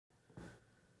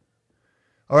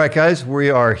All right, guys, we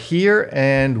are here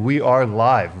and we are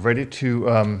live, ready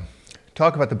to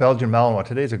talk about the Belgian Malinois.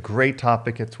 Today's a great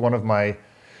topic. It's one of my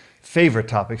favorite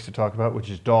topics to talk about, which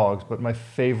is dogs. But my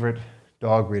favorite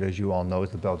dog breed, as you all know,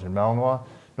 is the Belgian Malinois.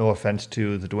 No offense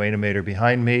to the Duenemator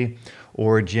behind me,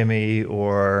 or Jimmy,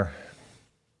 or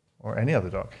any other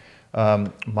dog,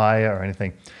 Maya, or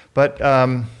anything. But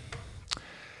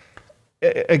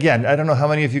again, I don't know how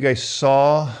many of you guys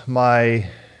saw my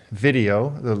video,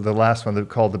 the last one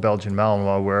called the Belgian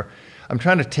Malinois, where I'm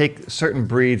trying to take certain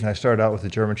breeds, and I started out with the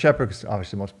German Shepherd, because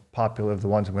obviously the most popular of the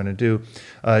ones I'm going to do.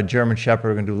 German Shepherd,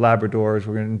 we're going to do Labradors,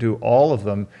 we're going to do all of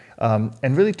them,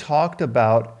 and really talked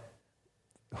about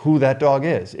who that dog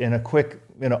is in a quick,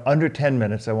 under 10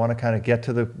 minutes. I want to kind of get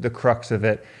to the crux of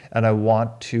it, and I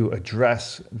want to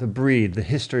address the breed, the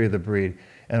history of the breed,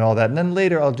 and all that. And then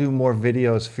later I'll do more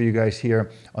videos for you guys here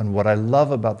on what I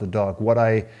love about the dog, what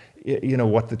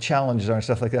what the challenges are and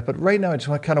stuff like that. But right now I just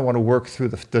kind of want to work through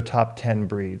the top 10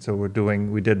 breeds. So we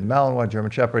did Malinois, German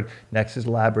Shepherd, next is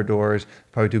Labradors,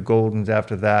 probably do Goldens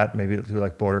after that, maybe do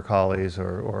like Border Collies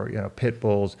or Pit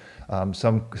Bulls,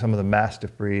 some of the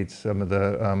Mastiff breeds, some of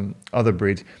the other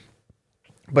breeds.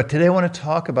 But today I want to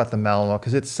talk about the Malinois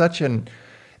because it's such a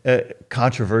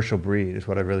controversial breed, is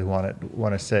what I really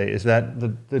want to say, is that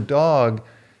the dog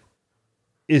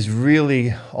is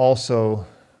really also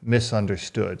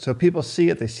misunderstood. So people see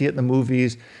it, they see it in the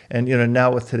movies, and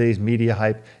now with today's media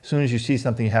hype, as soon as you see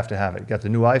something, you have to have it. You got the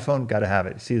new iPhone, got to have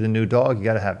it. You see the new dog, you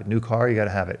got to have it. New car, you got to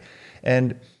have it.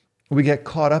 And we get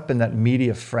caught up in that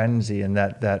media frenzy and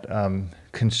that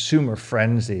consumer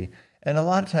frenzy, and a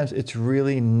lot of times it's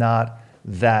really not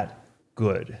that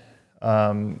good.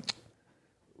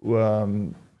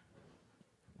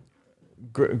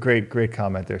 Great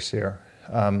comment there, Sarah.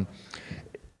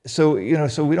 So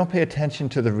we don't pay attention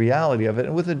to the reality of it.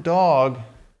 And with a dog,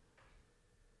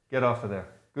 get off of there.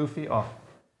 Goofy, off.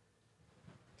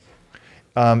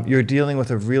 You're dealing with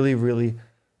a really, really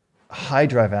high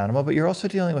drive animal, but you're also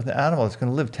dealing with an animal that's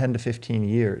going to live 10 to 15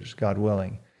 years, God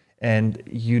willing. And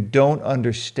you don't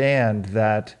understand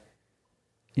that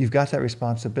you've got that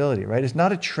responsibility, right? It's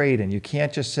not a trade-in. You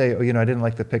can't just say, I didn't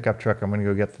like the pickup truck, I'm going to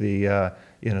go get the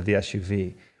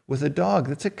SUV. With a dog,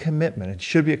 that's a commitment. It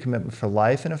should be a commitment for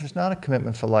life. And if it's not a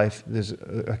commitment for life, there's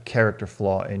a character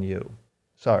flaw in you.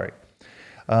 Sorry.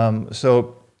 Okay,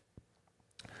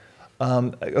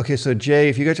 so Jay,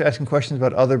 if you guys are asking questions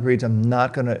about other breeds, I'm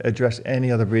not going to address any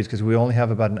other breeds because we only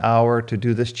have about an hour to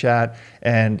do this chat.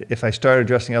 And if I start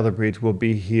addressing other breeds, we'll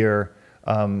be here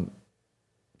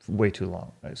way too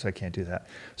long, right? So I can't do that.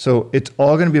 So it's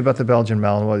all going to be about the Belgian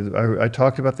Malinois. I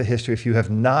talked about the history. If you have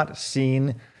not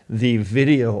seen the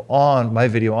video on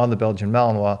the Belgian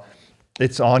Malinois,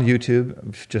 it's on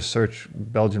YouTube. Just search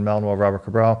Belgian Malinois Robert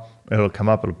Cabral. It'll come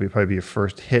up. It'll probably be your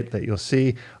first hit that you'll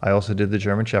see. I also did the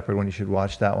German Shepherd one. You should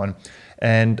watch that one.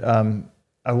 And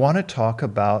I want to talk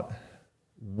about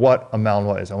what a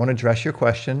Malinois is. I want to address your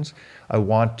questions. I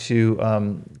want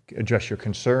to address your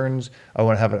concerns. I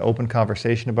want to have an open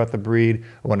conversation about the breed.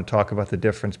 I want to talk about the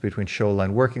difference between show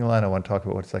line, working line. I want to talk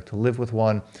about what it's like to live with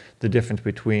one, the difference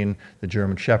between the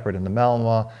German Shepherd and the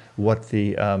Malinois, what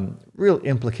the real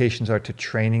implications are to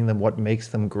training them, what makes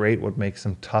them great, what makes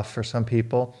them tough for some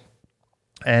people,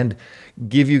 and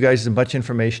give you guys as much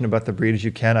information about the breed as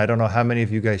you can. I don't know how many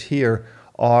of you guys here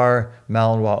are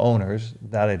Malinois owners.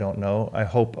 That I don't know. I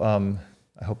hope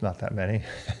not that many.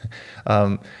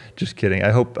 Just kidding. I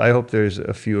hope there's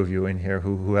a few of you in here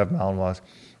who have Malinois.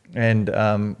 And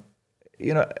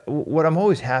what I'm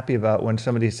always happy about when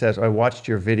somebody says, I watched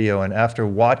your video, and after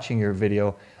watching your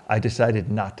video, I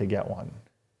decided not to get one,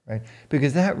 right?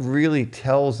 Because that really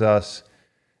tells us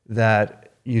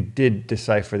that you did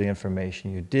decipher the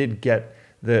information. You did get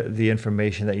the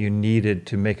information that you needed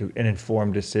to make an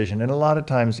informed decision. And a lot of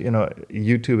times,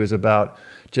 YouTube is about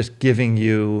just giving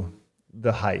you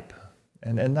the hype.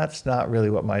 And that's not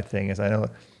really what my thing is. I know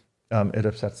it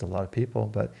upsets a lot of people,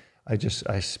 but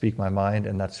I speak my mind,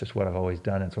 and that's just what I've always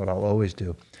done. It's what I'll always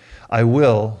do. I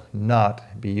will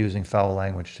not be using foul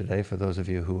language today for those of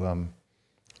you who,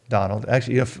 Donald,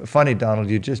 actually, funny, Donald,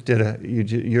 you're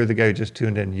the guy who just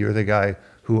tuned in. You're the guy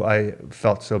who I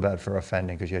felt so bad for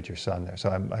offending because you had your son there. So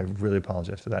I really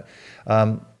apologize for that.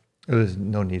 There was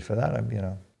no need for that.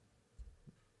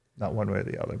 Not one way or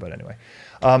the other, but anyway.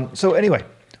 So anyway,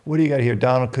 what do you got here?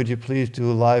 Donald, could you please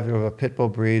do a live of pit bull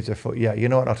breeds? Yeah, you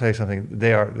know what? I'll tell you something.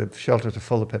 The shelters are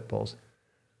full of pit bulls.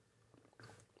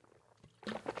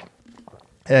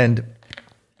 And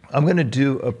I'm going to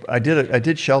do, I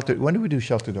did shelter. When did we do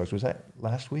shelter dogs? Was that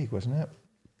last week, wasn't it?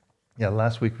 Yeah,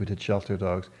 last week we did shelter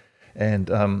dogs.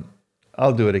 And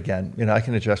I'll do it again. I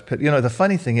can address pit. The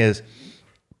funny thing is,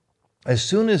 As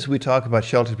soon as we talk about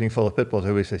shelters being full of pit bulls,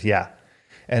 everybody says, yeah.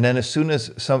 And then as soon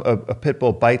as a pit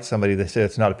bull bites somebody, they say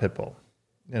it's not a pit bull.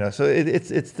 So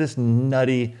it's this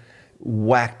nutty,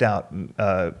 whacked out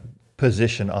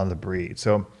position on the breed.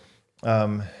 So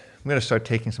I'm going to start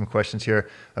taking some questions here.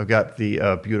 I've got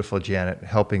the beautiful Janet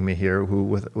helping me here, who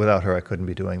without her I couldn't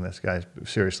be doing this, guys,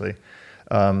 seriously.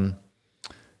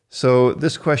 So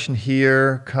this question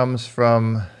here comes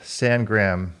from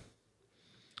Sangram.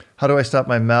 How do I stop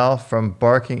my Mal from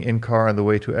barking in car on the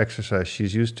way to exercise?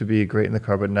 She's used to be great in the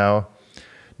car, but now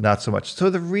not so much. So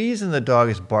the reason the dog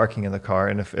is barking in the car,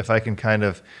 and if I can kind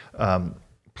of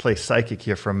play psychic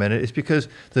here for a minute, is because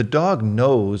the dog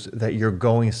knows that you're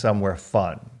going somewhere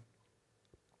fun,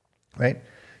 right?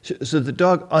 So the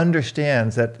dog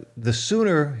understands that the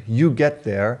sooner you get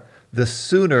there, the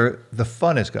sooner the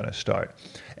fun is going to start.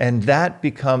 And that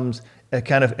becomes a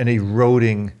kind of an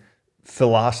eroding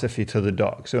philosophy to the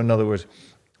dog. So in other words,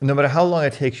 no matter how long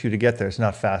it takes you to get there, it's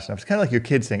not fast enough. It's kind of like your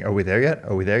kids saying, are we there yet?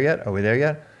 Are we there yet? Are we there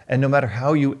yet? And no matter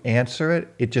how you answer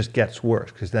it, it just gets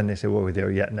worse, because then they say, well, are we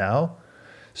there yet now?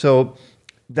 So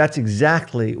that's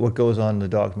exactly what goes on in the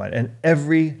dog's mind. And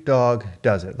every dog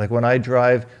does it. Like when I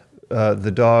drive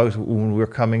the dogs, when we're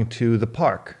coming to the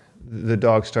park, the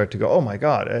dogs start to go, oh my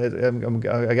God,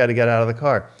 I got to get out of the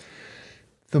car.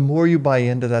 The more you buy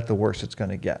into that, the worse it's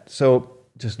going to get. So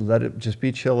just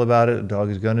be chill about it. The dog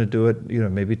is going to do it.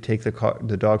 Maybe take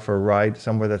the dog for a ride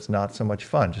somewhere that's not so much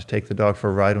fun. Just take the dog for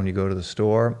a ride when you go to the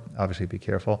store. Obviously, be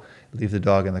careful. Leave the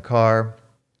dog in the car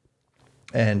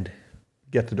and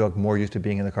get the dog more used to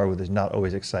being in the car where there's not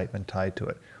always excitement tied to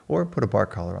it. Or put a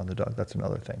bark collar on the dog. That's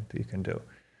another thing that you can do.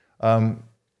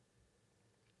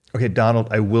 Okay, Donald,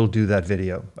 I will do that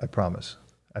video. I promise.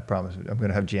 I'm going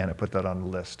to have Janet put that on the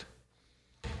list.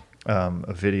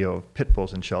 A video of pit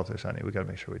bulls in shelters, honey. We got to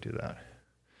make sure we do that.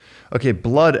 Okay,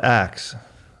 Blood Axe.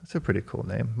 That's a pretty cool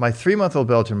name. My 3-month-old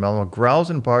Belgian Malinois growls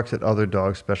and barks at other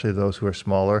dogs, especially those who are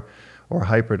smaller or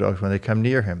hyper dogs when they come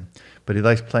near him. But he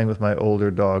likes playing with my older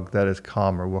dog that is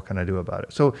calmer. What can I do about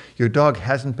it? So your dog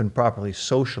hasn't been properly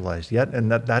socialized yet,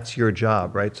 and that's your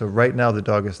job, right? So right now the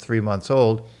dog is 3 months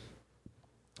old,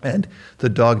 and the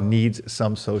dog needs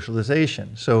some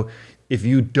socialization. So if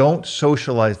you don't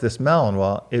socialize this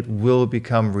Malinois, it will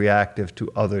become reactive to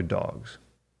other dogs.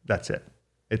 That's it.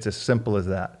 It's as simple as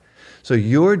that. So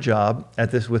your job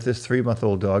with this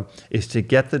 3-month-old dog is to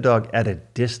get the dog at a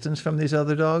distance from these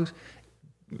other dogs,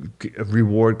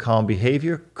 reward calm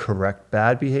behavior, correct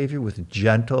bad behavior with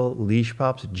gentle leash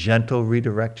pops, gentle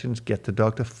redirections, get the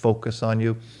dog to focus on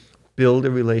you, build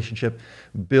a relationship,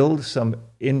 build some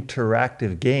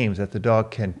interactive games that the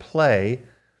dog can play,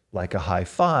 like a high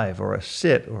five or a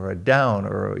sit or a down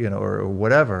or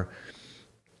whatever,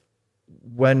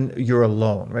 when you're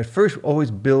alone, right? First,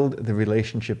 always build the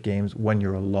relationship games when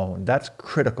you're alone. That's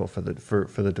critical for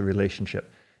the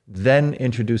relationship. Then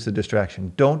introduce the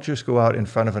distraction. Don't just go out in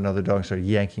front of another dog and start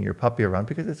yanking your puppy around,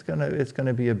 because it's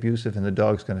gonna be abusive, and the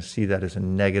dog's gonna see that as a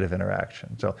negative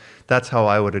interaction. So that's how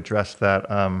I would address that.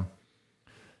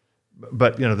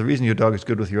 But the reason your dog is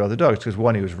good with your other dog is because,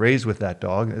 one, he was raised with that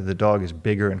dog. The dog is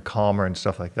bigger and calmer and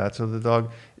stuff like that. So the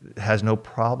dog has no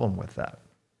problem with that.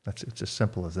 It's as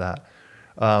simple as that.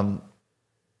 I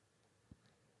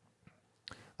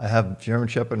have German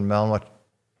Shepherd and Malinois.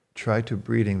 Try to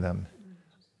breeding them.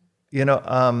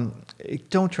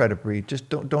 Don't try to breed. Just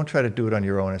don't try to do it on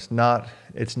your own. It's not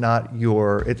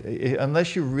your,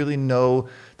 unless you really know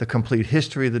the complete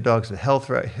history of the dogs, the health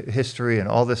history and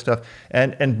all this stuff,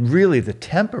 and really the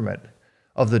temperament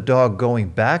of the dog going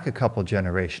back a couple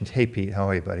generations. Hey, Pete, how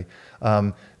are you, buddy?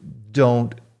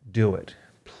 Don't do it.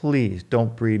 Please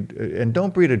don't breed, and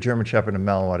don't breed a German Shepherd and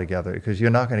Malinois together, because you're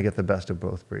not going to get the best of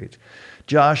both breeds.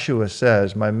 Joshua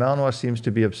says, my Malinois seems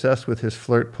to be obsessed with his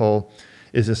flirt pole.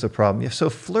 Is this a problem? Yeah, so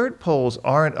flirt poles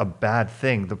aren't a bad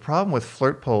thing. The problem with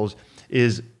flirt poles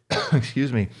is,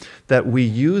 excuse me, that we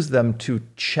use them to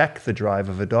check the drive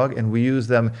of a dog, and we use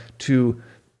them to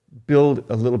build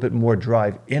a little bit more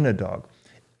drive in a dog.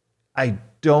 I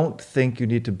don't think you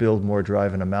need to build more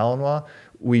drive in a Malinois.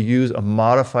 We use a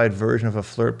modified version of a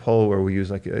flirt pole where we use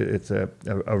it's a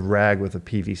rag with a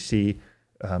PVC,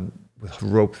 with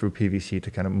rope through PVC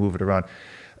to kind of move it around.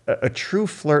 A true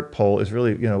flirt pole is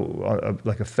really,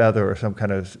 like a feather or some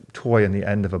kind of toy in the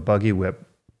end of a buggy whip,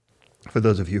 for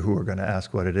those of you who are going to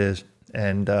ask what it is.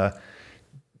 And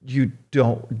you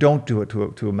don't do it to a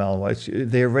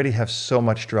Malinois. They already have so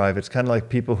much drive. It's kind of like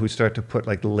people who start to put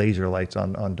like laser lights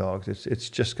on dogs. It's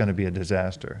just going to be a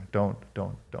disaster. Don't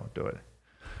do it.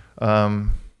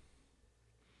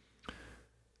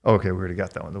 Okay, we already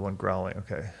got that one, the one growling.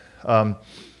 Okay.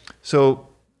 So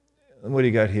What do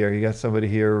you got here? You got somebody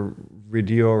here,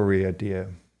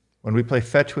 Ridioria. When we play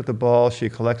fetch with the ball, she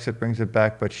collects it, brings it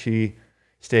back, but she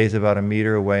stays about a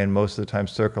meter away and most of the time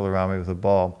circle around me with the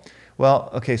ball. Well,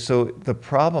 okay, so the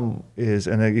problem is,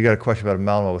 and then you got a question about a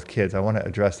Malinois with kids. I want to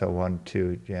address that one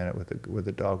too, Janet, with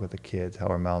the dog with the kids. How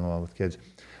are Malinois with kids?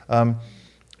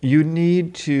 You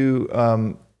need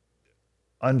to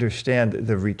understand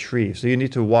the retrieve. So you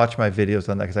need to watch my videos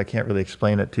on that because I can't really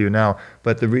explain it to you now.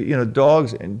 But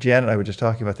dogs, and Janet and I were just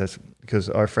talking about this because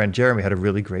our friend Jeremy had a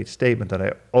really great statement that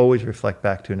I always reflect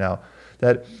back to now,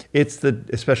 that it's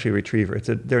especially retriever,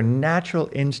 it's their natural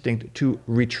instinct to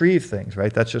retrieve things,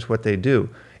 right? That's just what they do.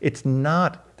 It's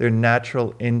not their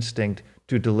natural instinct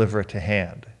to deliver it to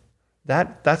hand.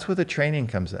 That's where the training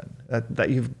comes in.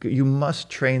 You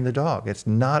must train the dog. It's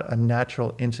not a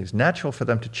natural instinct. It's natural for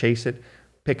them to chase it,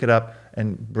 pick it up,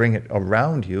 and bring it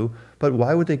around you. But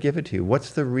why would they give it to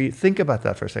you? Think about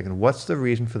that for a second. What's the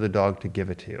reason for the dog to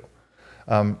give it to you?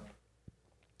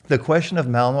 The question of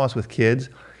Malinois with kids,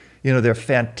 they're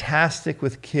fantastic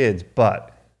with kids,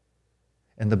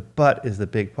 and the but is the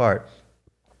big part.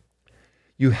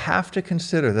 You have to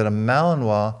consider that a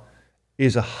Malinois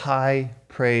is a high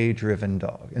prey-driven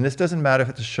dog. And this doesn't matter if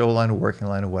it's a show line, a working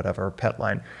line, or whatever, or pet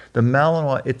line. The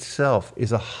Malinois itself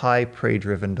is a high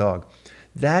prey-driven dog.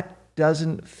 That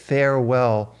doesn't fare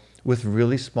well with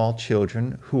really small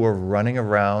children who are running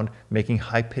around making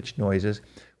high-pitched noises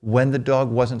when the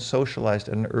dog wasn't socialized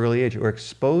at an early age or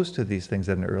exposed to these things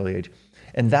at an early age.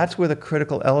 And that's where the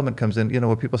critical element comes in.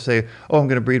 When people say, oh, I'm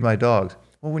going to breed my dogs.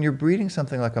 Well, when you're breeding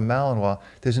something like a Malinois,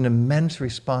 there's an immense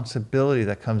responsibility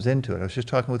that comes into it. I was just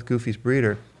talking with Goofy's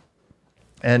breeder,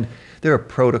 and there are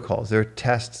protocols, there are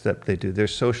tests that they do,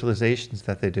 there's socializations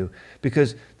that they do,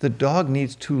 because the dog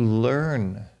needs to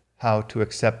learn how to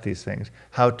accept these things,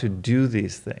 how to do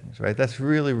these things, right? That's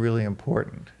really, really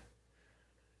important.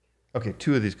 Okay,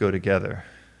 two of these go together,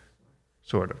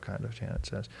 sort of, kind of, Janet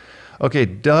says. Okay,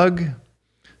 Doug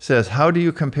says, how do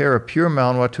you compare a pure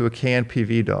Malinois to a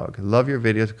KNPV dog? Love your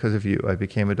videos because of you. I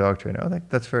became a dog trainer. Oh,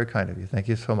 that's very kind of you. Thank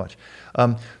you so much.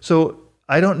 So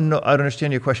I don't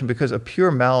understand your question because a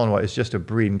pure Malinois is just a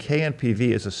breed, and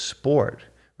KNPV is a sport,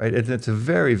 right? It's a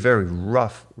very, very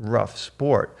rough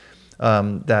sport.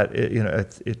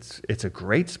 It's a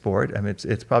great sport. I mean,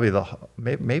 it's probably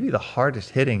maybe the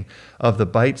hardest hitting of the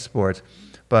bite sports,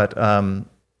 but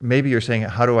maybe you're saying,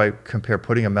 how do I compare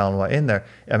putting a Malinois in there?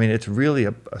 I mean, it's really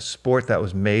a sport that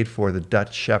was made for the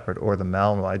Dutch Shepherd or the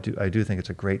Malinois. I do think it's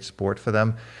a great sport for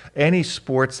them. Any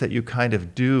sports that you kind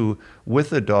of do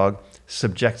with a dog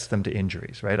subjects them to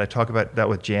injuries, right? I talk about that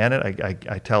with Janet.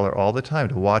 I tell her all the time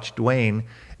to watch Dwayne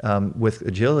with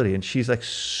agility, and she's like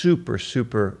super,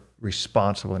 super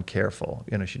responsible and careful.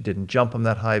 She didn't jump him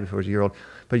that high before he was a year old,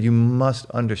 but you must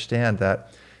understand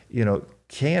that,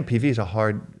 KNPV is a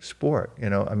hard sport.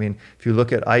 I mean, if you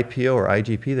look at IPO or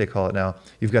IGP, they call it now,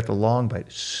 you've got the long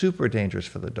bite, super dangerous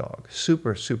for the dog,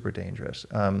 super, super dangerous.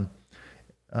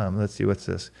 Let's see, what's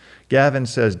this? Gavin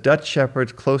says, Dutch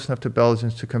Shepherds close enough to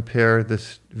Belgians to compare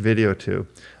this video to.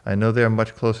 I know they are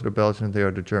much closer to Belgians than they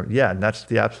are to German. Yeah, and that's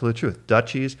the absolute truth.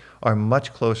 Dutchies are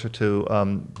much closer to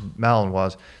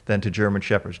Malinois than to German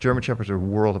Shepherds. German Shepherds are a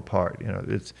world apart.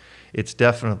 It's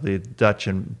definitely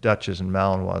Dutches and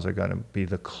Malinois are going to be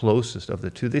the closest of the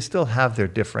two. They still have their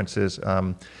differences.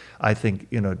 I think,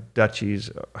 Dutchies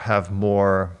have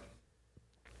more...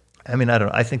 I mean, I don't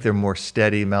know. I think they're more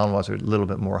steady. Malinois are a little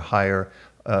bit more higher,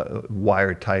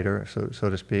 wired tighter, so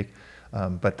to speak.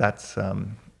 But that's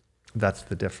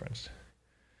the difference.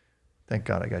 Thank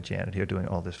God I got Janet here doing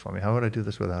all this for me. How would I do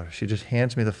this without her? She just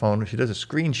hands me the phone. She does a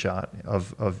screenshot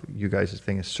of you guys'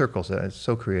 thing and circles it. It's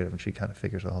so creative, and she kind of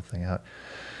figures the whole thing out.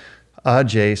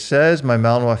 Ajay says, my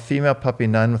Malinois female puppy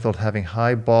 9-month-old having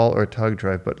high ball or tug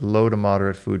drive, but low to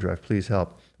moderate food drive. Please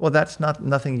help. Well, that's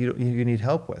nothing you need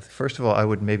help with. First of all, I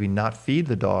would maybe not feed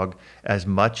the dog as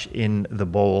much in the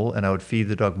bowl, and I would feed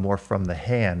the dog more from the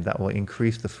hand. That will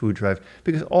increase the food drive,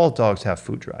 because all dogs have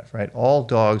food drive, right? All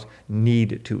dogs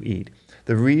need to eat.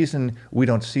 The reason we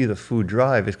don't see the food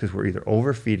drive is because we're either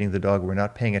overfeeding the dog, we're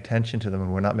not paying attention to them,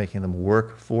 and we're not making them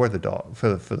work for the dog, for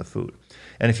the food.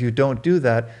 And if you don't do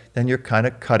that, then you're kind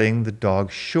of cutting the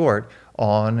dog short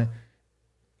on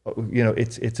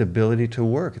its ability to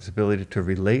work, its ability to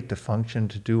relate, to function,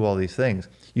 to do all these things.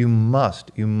 You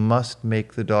must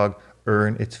make the dog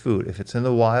earn its food. If it's in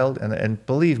the wild, and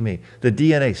believe me, the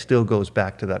DNA still goes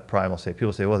back to that primal state.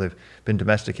 People say, well, they've been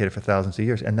domesticated for thousands of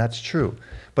years, and that's true.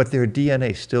 But their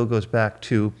DNA still goes back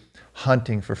to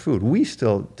hunting for food. We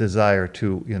still desire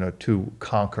to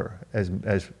conquer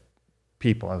as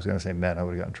people. I was going to say men, I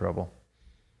would have got in trouble.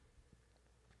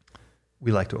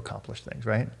 We like to accomplish things,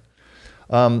 right?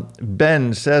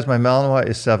 Ben says my Malinois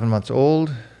is 7 months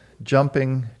old. Jump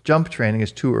training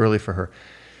is too early for her.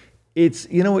 It's,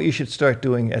 you know what you should start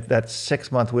doing at that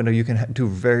 6-month window? You can do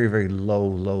very, very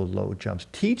low jumps.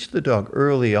 Teach the dog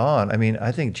early on. I mean,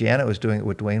 I think Janet was doing it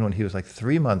with Dwayne when he was like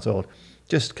 3 months old,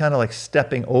 just kind of like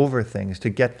stepping over things to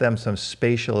get them some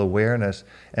spatial awareness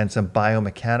and some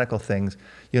biomechanical things.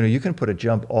 You know, you can put a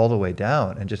jump all the way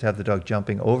down and just have the dog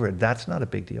jumping over it. That's not a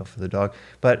big deal for the dog,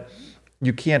 but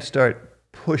you can't start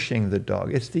pushing the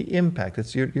dog. It's the impact.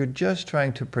 It's you're just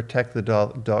trying to protect the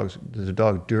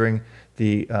dog during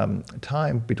the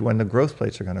time when the growth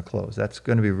plates are going to close. That's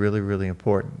going to be really, really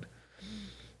important.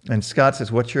 And Scott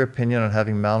says, what's your opinion on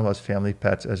having Malinois as family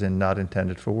pets, as in not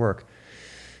intended for work?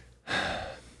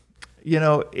 You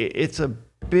know, it's a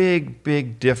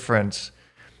big difference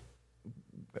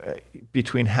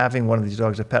between having one of these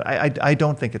dogs as a pet. I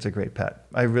don't think it's a great pet.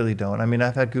 I really don't. I mean,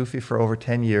 I've had Goofy for over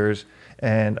 10 years,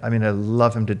 and I mean, I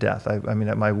love him to death. I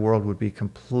mean, my world would be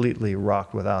completely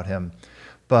rocked without him.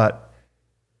 But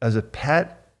as a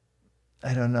pet,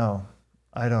 I don't know.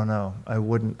 I don't know. I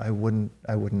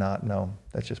would not know.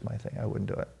 That's just my thing. I wouldn't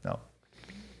do it. No.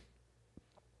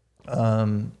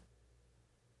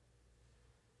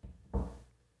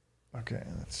 Okay,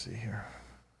 let's see here.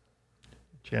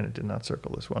 Janet did not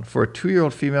circle this one. For a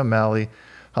 2-year-old female Mali,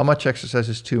 how much exercise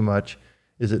is too much?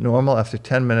 Is it normal after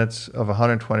 10 minutes of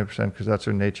 120%, because that's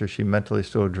her nature? She mentally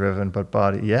still driven, but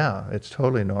body, yeah, it's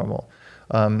totally normal.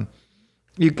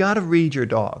 You got to read your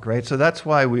dog, right? So that's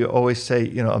why we always say,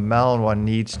 you know, a Malinois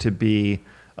needs to be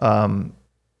owned,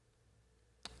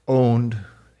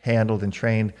 handled, and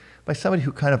trained by somebody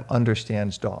who kind of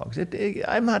understands dogs.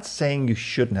 I'm not saying you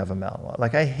shouldn't have a Malinois.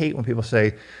 Like, I hate when people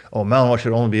say, oh, Malinois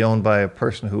should only be owned by a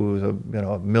person who is a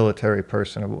military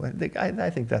person. I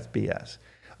think that's BS.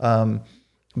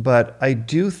 But I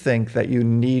do think that you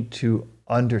need to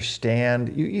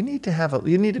understand, you need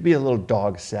to be a little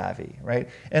dog savvy, right?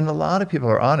 And a lot of people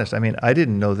are honest. I mean, I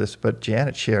didn't know this, but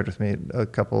Janet shared with me a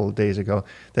couple of days ago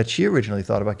that she originally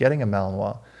thought about getting a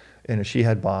Malinois. And she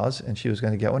had Boz, and she was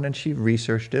going to get one, and she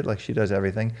researched it like she does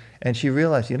everything, and she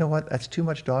realized, you know what, that's too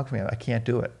much dog for me. I can't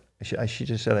do it. She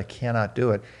just said, I cannot do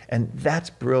it. And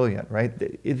that's brilliant, right?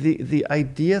 The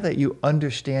idea that you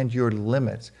understand your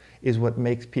limits is what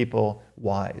makes people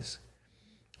wise.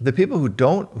 The people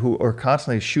who are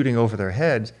constantly shooting over their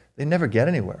heads, they never get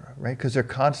anywhere, right? Because they're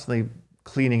constantly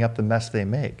cleaning up the mess they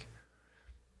make.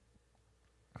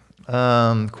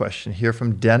 Question here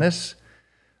from Dennis.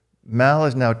 Mal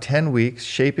is now 10 weeks,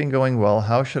 shaping going well.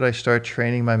 How should I start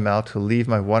training my Mal to leave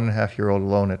my 1.5-year-old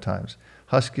alone at times?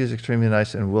 Husky is extremely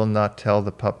nice and will not tell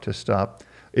the pup to stop.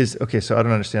 Okay, so I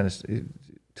don't understand this.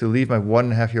 To leave my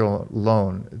 1.5-year-old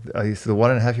alone, is the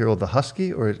 1.5-year-old the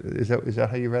Husky, or is that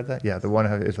how you read that? Yeah, the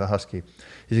 1.5 is the Husky.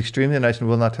 He's extremely nice and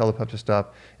will not tell the pup to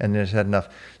stop, and has had enough.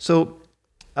 So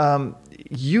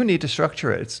you need to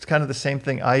structure it. It's kind of the same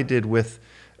thing I did with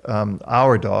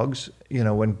our dogs. You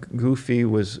know, when Goofy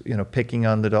was, picking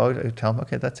on the dog, I would tell him,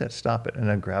 okay, that's it, stop it. And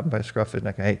then grab him by the scruff of his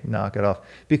neck, hey, knock it off.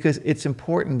 Because it's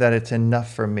important that it's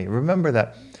enough for me. Remember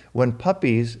that when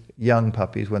puppies, young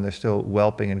puppies, when they're still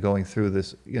whelping and going through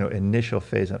this, initial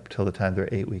phase up till the time they're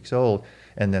 8 weeks old,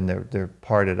 and then they're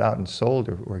parted out and sold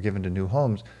or given to new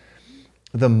homes,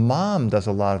 the mom does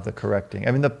a lot of the correcting.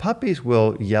 I mean, the puppies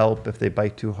will yelp if they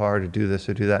bite too hard or do this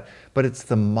or do that, but it's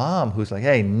the mom who's like,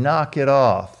 hey, knock it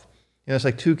off. It's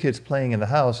like two kids playing in the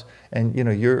house, and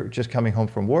you're just coming home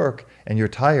from work and you're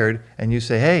tired, and you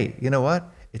say, hey, you know what?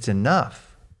 It's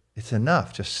enough. It's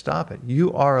enough. Just stop it.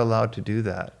 You are allowed to do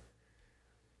that.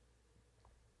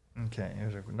 Okay,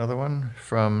 here's another one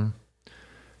from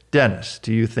Dennis.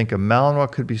 Do you think a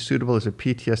Malinois could be suitable as a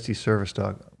PTSD service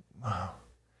dog? Wow.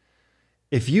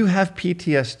 If you have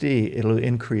PTSD, it'll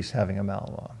increase having a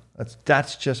Malinois.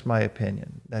 That's just my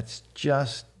opinion. That's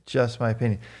just my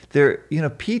opinion.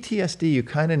 PTSD, you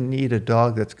kind of need a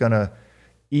dog that's going to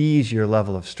ease your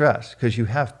level of stress, because you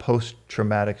have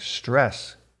post-traumatic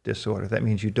stress disorder. That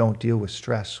means you don't deal with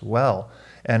stress well.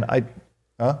 And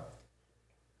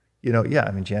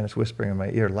Janet's whispering in my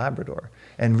ear, Labrador.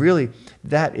 And really,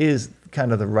 that is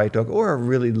kind of the right dog, or a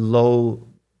really low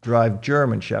drive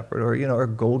German Shepherd, or a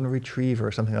Golden Retriever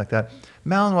or something like that.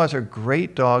 Malinois are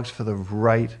great dogs for the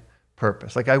right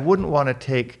purpose. Like, I wouldn't want to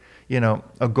take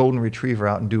a Golden Retriever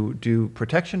out and do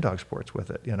protection dog sports with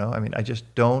it. I mean, I just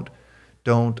don't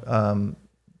do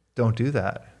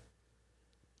that.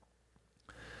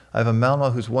 I have a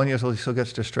Malinois who's 1 year old. He still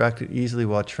gets distracted easily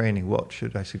while training. What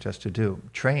should I suggest to do?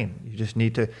 Train. You just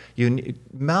need to.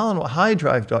 Malinois, high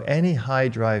drive dog. Any high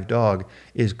drive dog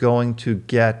is going to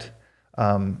get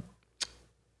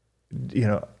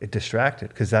distracted,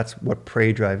 because that's what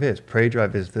prey drive is. Prey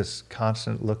drive is this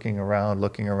constant looking around,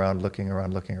 looking around, looking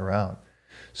around, looking around.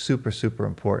 Super, super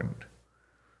important.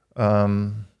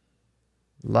 Lazi,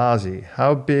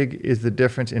 how big is the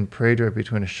difference in prey drive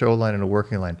between a show line and a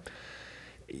working line?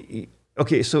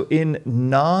 Okay, so in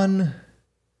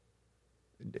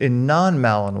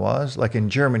non-Malinois, like in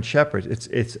German Shepherds,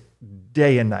 it's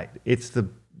day and night. It's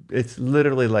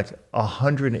literally like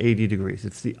 180 degrees.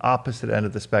 It's the opposite end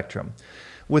of the spectrum.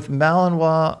 With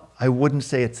Malinois, I wouldn't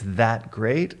say it's that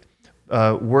great.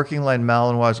 Working line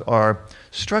Malinois are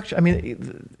structured. I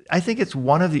mean, I think it's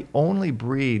one of the only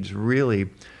breeds really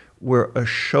where a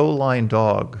show line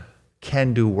dog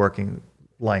can do working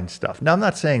line stuff. Now, I'm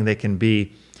not saying they can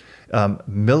be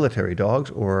military dogs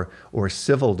or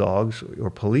civil dogs or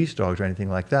police dogs or anything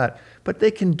like that, but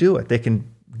they can do it. They can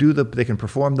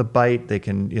perform the bite. They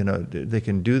can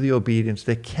do the obedience.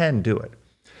 They can do it.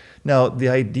 Now, the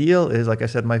ideal is, like I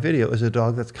said in my video, is a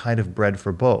dog that's kind of bred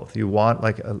for both. You want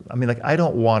I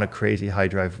don't want a crazy high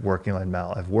drive working line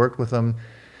Mal. I've worked with them.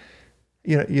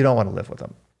 You don't want to live with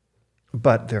them,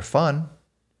 but they're fun.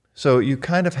 So you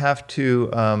kind of have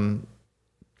to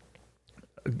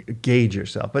gauge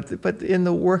yourself. But in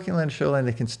the working line, show line,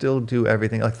 they can still do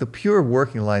everything. Like the pure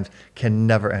working lines can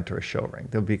never enter a show ring.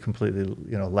 They'll be completely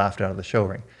laughed out of the show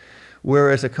ring.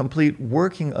 Whereas a complete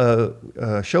working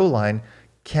show line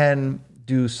can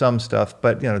do some stuff,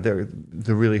 but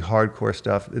the really hardcore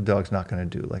stuff the dog's not going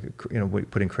to do, like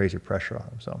putting crazy pressure on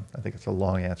them. So I think it's a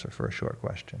long answer for a short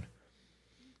question.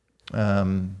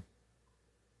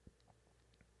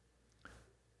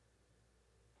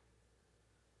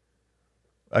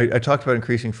 I talked about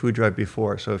increasing food drive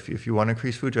before, so if you want to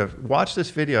increase food drive, watch this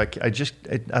video. I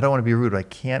don't want to be rude, but I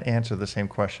can't answer the same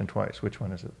question twice. Which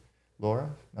one is it?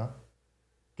 Laura? No?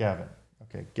 Gavin.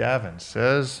 Okay, Gavin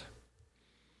says,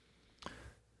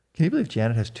 can you believe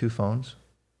Janet has 2 phones?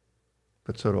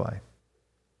 But so do I.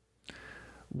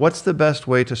 What's the best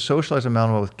way to socialize a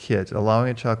Malinois with kids? Allowing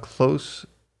a child close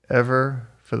ever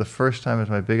for the first time is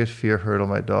my biggest fear, hurdle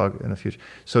my dog in the future.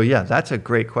 So yeah, that's a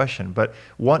great question. But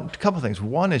a couple things.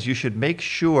 One is you should make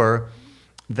sure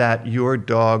that your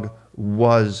dog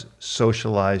was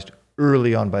socialized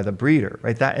early on by the breeder,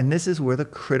 right? And this is where the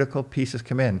critical pieces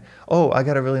come in. Oh, I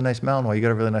got a really nice Malinois. You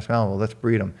got a really nice Malinois. Let's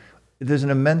breed them. There's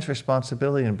an immense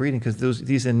responsibility in breeding, because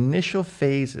these initial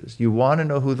phases, you want to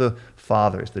know who the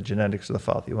father is, the genetics of the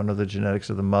father. You want to know the genetics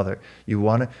of the mother. You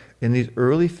want to, in these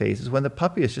early phases, when the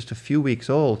puppy is just a few weeks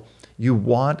old, you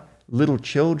want little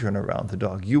children around the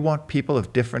dog. You want people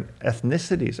of different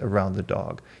ethnicities around the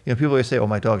dog. People always say, oh,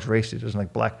 my dog's racist. Doesn't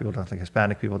like black people, doesn't like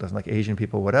Hispanic people, doesn't like Asian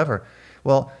people, whatever.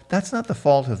 Well, that's not the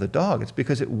fault of the dog. It's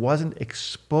because it wasn't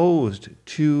exposed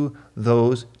to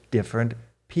those different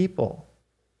people.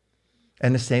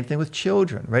 And the same thing with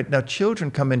children, right? Now, children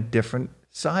come in different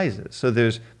sizes. So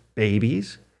there's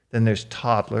babies, then there's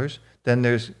toddlers, then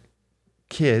there's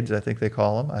kids, I think they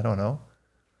call them. I don't know.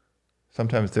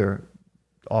 Sometimes they're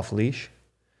off leash.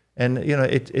 And,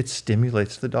 it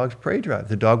stimulates the dog's prey drive.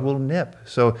 The dog will nip.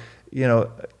 So,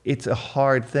 it's a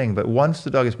hard thing. But once the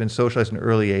dog has been socialized at an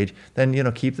early age,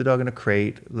 then, keep the dog in a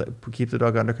crate, keep the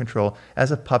dog under control.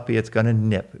 As a puppy, it's going to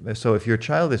nip. So if your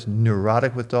child is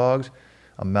neurotic with dogs,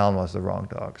 a Malinois is the wrong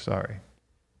dog, sorry.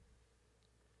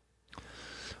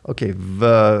 Okay,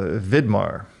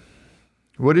 Vidmar.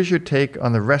 What is your take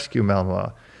on the rescue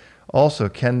Malinois? Also,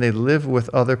 can they live with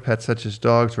other pets such as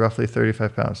dogs, roughly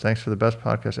 35 pounds? Thanks for the best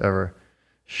podcast ever.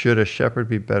 Should a shepherd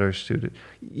be better suited?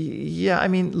 Yeah, I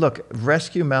mean, look,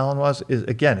 rescue Malinois is,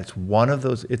 again, it's one of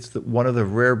those, one of the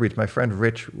rare breeds. My friend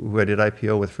Rich, who I did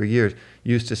IPO with for years,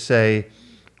 used to say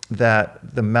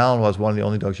that the Malinois was one of the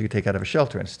only dogs you could take out of a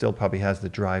shelter and still probably has the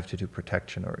drive to do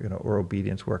protection or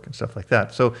obedience work and stuff like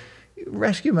that. So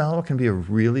rescue Malinois can be a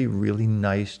really, really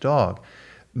nice dog.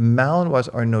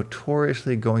 Malinois are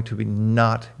notoriously going to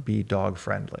not be dog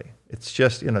friendly. It's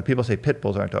just, people say pit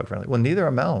bulls aren't dog friendly. Well, neither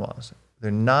are Malinois. They're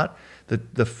not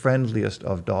the friendliest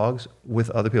of dogs with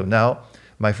other people. Now,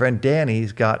 my friend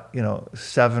Danny's got,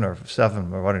 7 or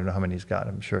I don't know how many he's got.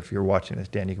 I'm sure if you're watching this,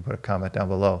 Danny, you can put a comment down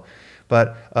below.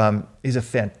 But he's a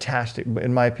fantastic,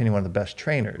 in my opinion, one of the best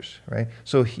trainers, right?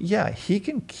 So he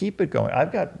can keep it going.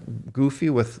 I've got Goofy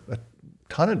with a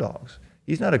ton of dogs.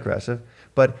 He's not aggressive,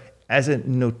 but as a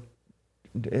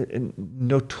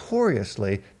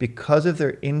notoriously, because of their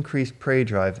increased prey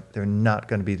drive, they're not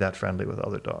going to be that friendly with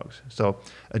other dogs. So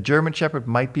a German Shepherd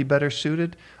might be better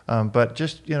suited, but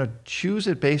just choose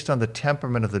it based on the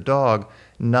temperament of the dog,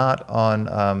 not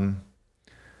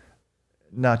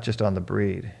just on the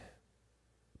breed.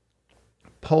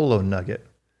 Polo Nugget,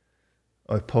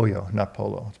 or Pollo, not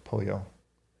Polo, it's Pollo,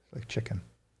 it's like chicken.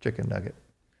 chicken nugget.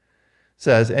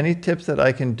 Says, any tips that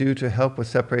I can do to help with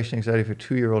separation anxiety for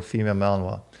 2-year-old female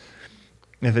Malinois?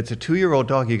 If it's a 2-year-old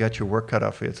dog, you got your work cut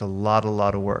out for you. It's a lot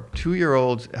of work.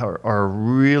 2-year-olds are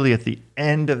really at the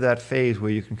end of that phase where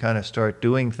you can kind of start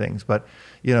doing things. But,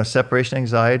 separation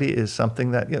anxiety is something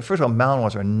that, first of all,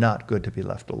 Malinois are not good to be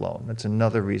left alone. That's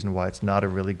another reason why it's not a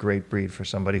really great breed for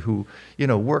somebody who,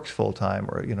 works full-time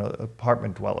or,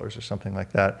 apartment dwellers or something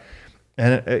like that.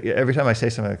 And every time I say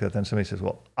something like that, then somebody says,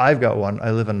 well, I've got one.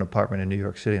 I live in an apartment in New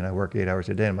York City and I work 8 hours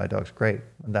a day and my dog's great.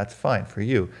 And that's fine for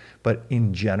you. But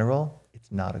in general,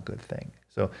 it's not a good thing.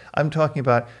 So I'm talking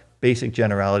about basic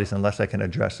generalities unless I can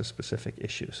address a specific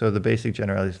issue. So the basic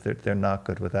generalities, they're not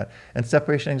good with that. And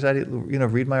separation anxiety,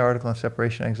 read my article on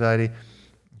separation anxiety.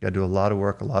 You got to do a lot of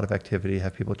work, a lot of activity,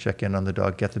 have people check in on the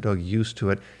dog, get the dog used to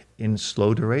it in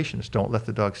slow durations. Don't let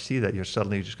the dog see that you're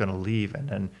suddenly just going to leave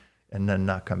and then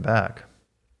not come back.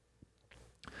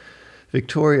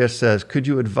 Victoria says, could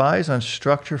you advise on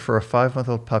structure for a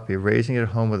 5-month-old puppy, raising it at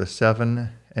home with a 7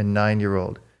 and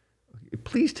 9-year-old?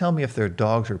 Please tell me if they're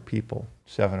dogs or people,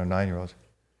 7 or 9-year-olds.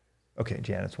 Okay,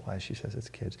 Janet's wise. She says it's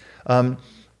kids.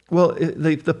 Well,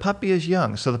 the puppy is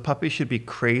young, so the puppy should be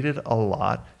crated a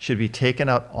lot, should be taken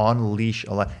out on leash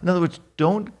a lot. In other words,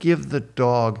 don't give the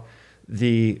dog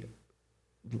the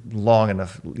long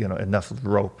enough, enough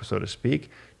rope, so to speak,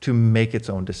 to make its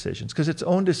own decisions, because its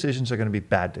own decisions are going to be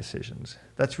bad decisions.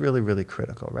 That's really, really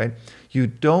critical, right? You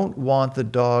don't want the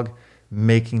dog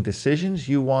making decisions.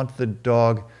 You want the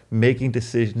dog making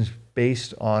decisions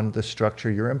based on the structure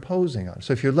you're imposing on.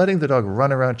 So if you're letting the dog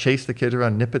run around, chase the kids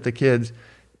around, nip at the kids,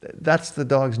 that's the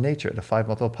dog's nature, the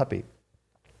 5-month-old puppy,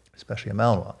 especially a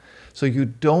Malinois. So you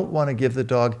don't want to give the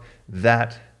dog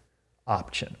that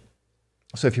option.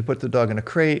 So if you put the dog in a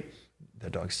crate, the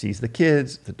dog sees the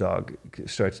kids, the dog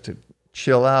starts to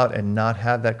chill out and not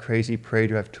have that crazy prey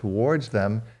drive towards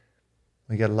them,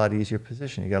 you get a lot easier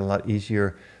position. You got a lot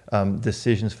easier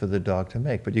decisions for the dog to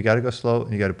make. But you got to go slow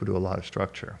and you got to do a lot of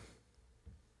structure.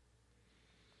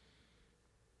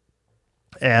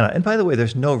 And by the way,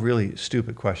 there's no really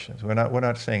stupid questions. We're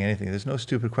not saying anything. There's no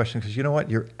stupid questions because you know what?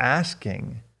 You're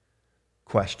asking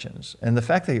questions. And the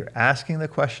fact that you're asking the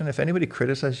question, if anybody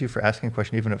criticizes you for asking a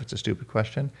question, even if it's a stupid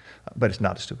question, but it's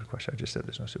not a stupid question, I just said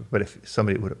there's no stupid, but if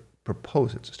somebody would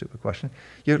propose it's a stupid question,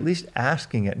 you're at least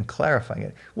asking it and clarifying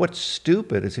it. What's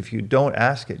stupid is if you don't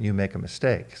ask it and you make a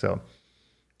mistake. So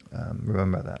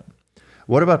remember that.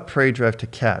 What about prey drive to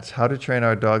cats? How to train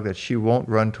our dog that she won't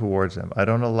run towards them? I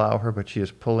don't allow her, but she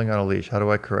is pulling on a leash. How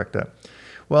do I correct that?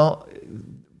 Well,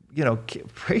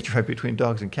 prey drive between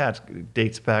dogs and cats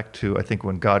dates back to, I think,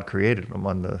 when God created them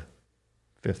on the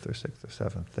 5th or 6th or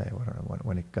 7th day. I don't know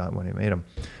when he made them.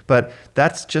 But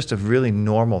that's just a really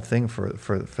normal thing for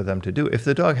them to do. If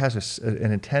the dog has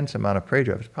an intense amount of prey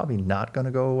drive, it's probably not going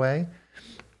to go away.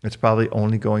 It's probably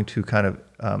only going to kind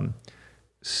of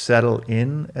settle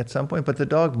in at some point. But the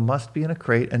dog must be in a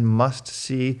crate and must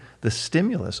see the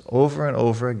stimulus over and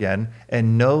over again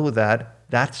and know that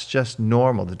that's just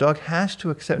normal. The dog has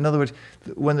to accept, in other words,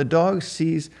 when the dog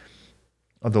sees,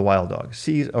 or the wild dog,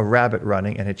 sees a rabbit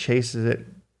running and it chases it,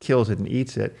 kills it, and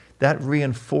eats it, that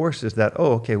reinforces that,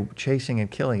 oh, okay, chasing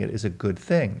and killing it is a good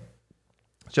thing.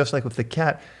 Just like if the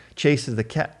cat chases the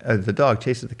cat, the dog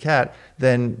chases the cat,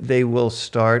 then they will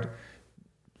start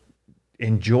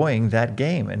enjoying that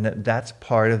game, and that's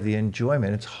part of the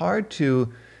enjoyment. It's hard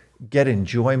to get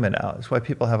enjoyment out. That's why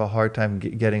people have a hard time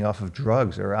getting off of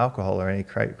drugs or alcohol or any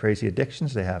crazy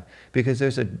addictions they have, because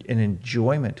there's an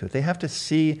enjoyment to it. They have to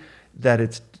see that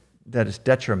it's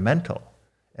detrimental,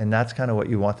 and that's kind of what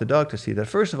you want the dog to see. That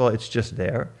first of all, it's just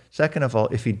there. Second of all,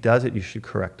 if he does it, you should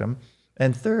correct him.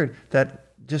 And third,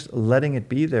 that just letting it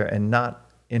be there and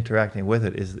not interacting with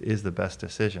it is the best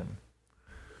decision.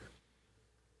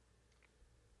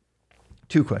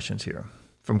 2 questions here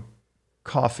from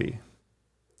Coffee.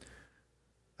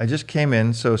 I just came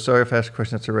in, so sorry if I asked a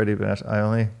question that's already been asked. I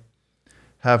only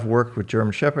have worked with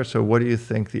German Shepherds, so what do you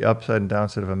think the upside and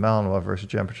downside of a Malinois versus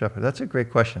German Shepherd? That's a great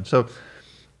question. So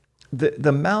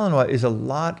the Malinois is a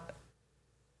lot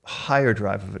higher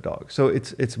drive of a dog. So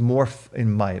it's more,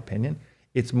 in my opinion,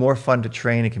 it's more fun to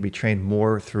train. It can be trained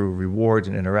more through rewards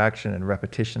and interaction and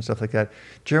repetition, stuff like that.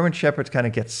 German Shepherds kind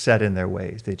of get set in their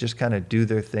ways. They just kind of do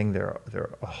their thing. They're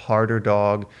a harder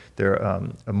dog. They're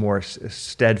a more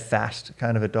steadfast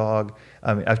kind of a dog.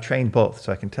 I've trained both,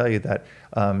 so I can tell you that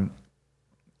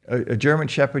a German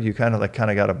Shepherd, you kind of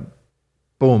got to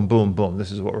boom, boom, boom,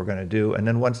 this is what we're going to do. And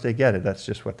then once they get it, that's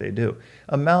just what they do.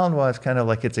 A Malinois is kind of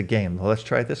like it's a game. Well, let's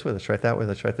try it this way, let's try it that way,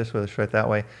 let's try it this way, let's try it that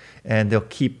way. And they'll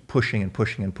keep pushing and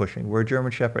pushing and pushing. Where a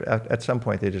German Shepherd, at some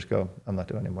point, they just go, I'm not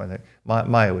doing anymore.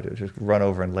 Maya would do, just run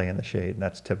over and lay in the shade. And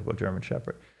that's typical German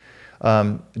Shepherd.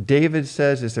 David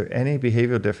says, is there any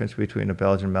behavioral difference between a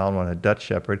Belgian Malinois and a Dutch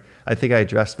Shepherd? I think I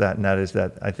addressed that, and that is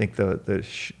that I think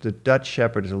the Dutch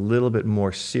Shepherd is a little bit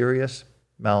more serious.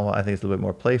 Malinois, I think, is a little bit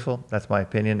more playful. That's my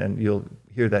opinion, and you'll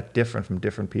hear that different from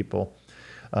different people.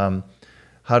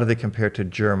 How do they compare to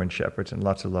German Shepherds? And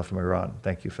lots of love from Iran.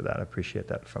 Thank you for that. I appreciate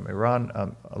that from Iran.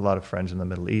 A lot of friends in the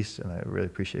Middle East, and I really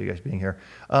appreciate you guys being here.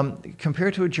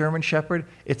 Compared to a German Shepherd,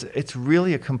 it's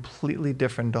really a completely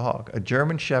different dog. A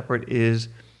German Shepherd is,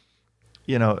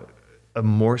 you know, a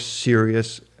more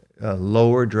serious,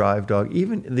 lower drive dog.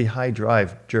 Even the high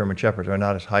drive German Shepherds are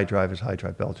not as high drive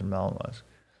Belgian Malinois.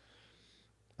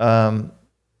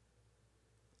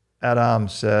 Adam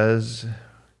says,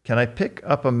 can I pick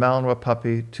up a Malinois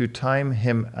puppy to time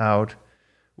him out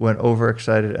when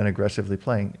overexcited and aggressively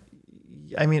playing?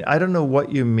 I mean, I don't know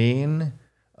what you mean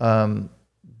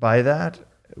by that.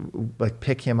 Like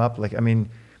pick him up. Like, I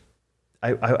mean,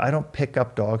 I don't pick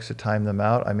up dogs to time them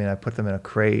out. I mean, I put them in a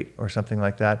crate or something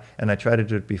like that, and I try to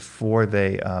do it before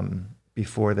they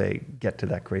get to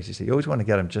that crazy state. You always want to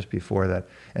get them just before that.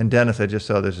 And Dennis, I just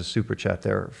saw there's a super chat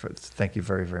there. Thank you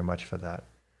very, very much for that.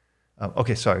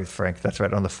 Okay, sorry, Frank. That's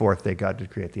right. On the 4th day, God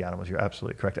did create the animals. You're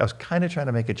absolutely correct. I was kind of trying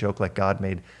to make a joke like God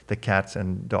made the cats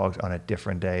and dogs on a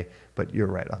different day, but you're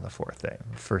right, on the 4th day.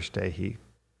 The first day, he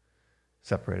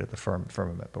separated the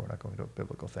firmament, but we're not going to a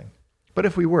biblical thing. But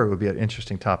if we were, it would be an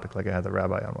interesting topic, like I had the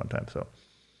rabbi on one time. So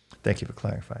thank you for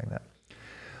clarifying that.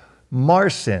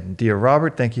 Marcin, dear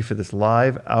Robert, thank you for this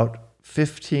live. Our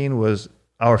 15 was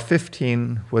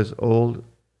old.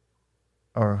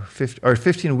 Our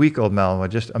 15-week-old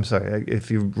Malinois, I'm sorry, if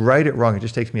you write it wrong, it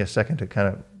just takes me a second to kind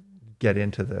of get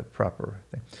into the proper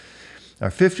thing. Our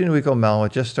 15-week-old Malinois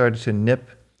just started to nip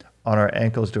on our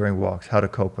ankles during walks. How to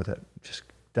cope with it?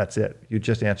 That's it. You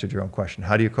just answered your own question.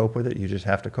 How do you cope with it? You just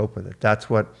have to cope with it. That's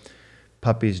what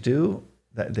puppies do.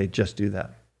 They just do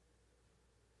that.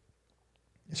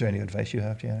 Is there any advice you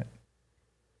have, Janet?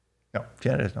 No,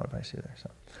 Janet has no advice either. So.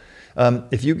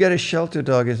 If you get a shelter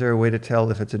dog, is there a way to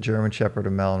tell if it's a German Shepherd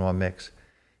or Malinois mix?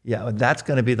 Yeah, that's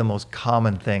going to be the most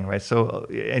common thing, right? So,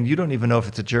 and you don't even know if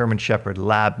it's a German Shepherd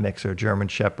lab mix or German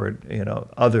Shepherd,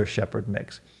 other Shepherd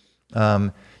mix.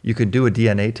 You could do a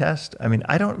DNA test. I mean,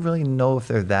 I don't really know if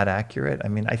they're that accurate. I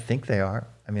mean, I think they are.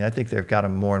 I mean, I think they've got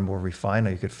them more and more refined,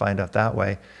 or you could find out that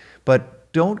way.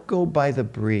 But don't go by the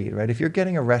breed, right? If you're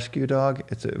getting a rescue dog,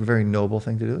 it's a very noble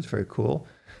thing to do. It's very cool.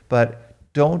 But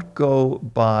don't go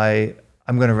by,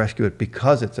 I'm going to rescue it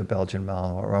because it's a Belgian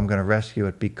Malinois, or I'm going to rescue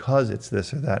it because it's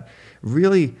this or that.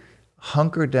 Really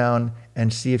hunker down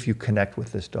and see if you connect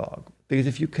with this dog. Because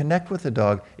if you connect with the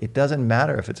dog, it doesn't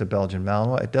matter if it's a Belgian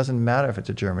Malinois. It doesn't matter if it's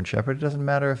a German Shepherd. It doesn't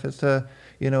matter if it's a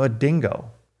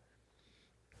dingo.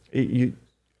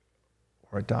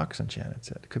 Or a dachshund, Janet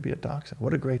said. It could be a dachshund.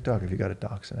 What a great dog if you got a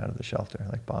dachshund out of the shelter,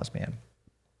 like Bosman.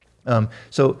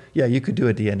 So, yeah, you could do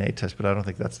a DNA test, but I don't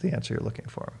think that's the answer you're looking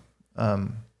for.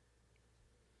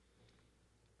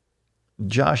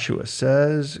 Joshua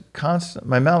says,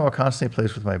 my Malinois constantly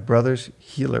plays with my brother's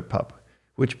heeler pup.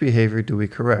 Which behavior do we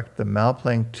correct? The Mal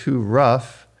playing too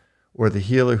rough or the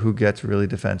heeler who gets really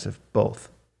defensive? Both,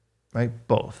 right?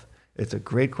 Both. It's a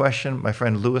great question. My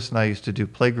friend Lewis and I used to do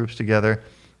play groups together,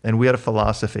 and we had a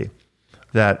philosophy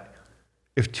that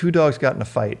if two dogs got in a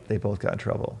fight, they both got in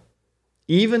trouble.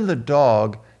 Even the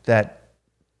dog that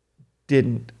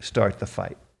didn't start the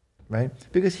fight, right?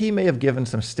 Because he may have given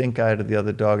some stink eye to the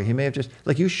other dog. Or he may have just,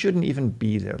 like, you shouldn't even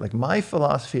be there. Like, my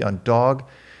philosophy on dog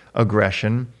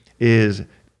aggression is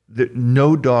that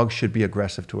no dog should be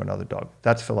aggressive to another dog.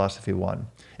 That's philosophy 1.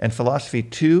 And philosophy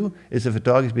 2 is if a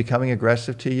dog is becoming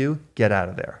aggressive to you, get out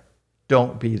of there.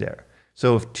 Don't be there.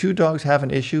 So if two dogs have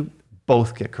an issue,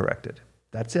 both get corrected.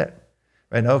 That's it.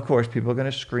 Right now, of course, people are going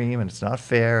to scream, and it's not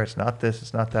fair, it's not this,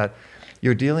 it's not that.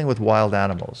 You're dealing with wild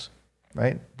animals,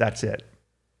 right? That's it.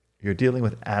 You're dealing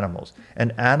with animals.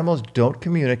 And animals don't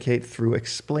communicate through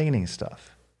explaining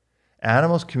stuff.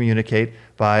 Animals communicate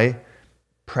by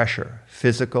pressure,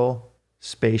 physical,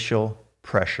 spatial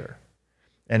pressure.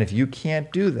 And if you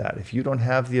can't do that, if you don't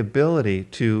have the ability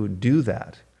to do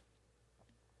that,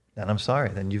 then I'm sorry,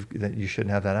 then you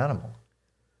shouldn't have that animal.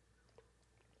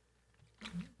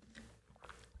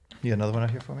 You got another one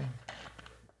out here for me?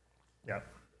 Yeah.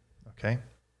 Okay.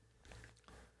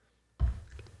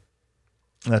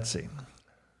 Let's see.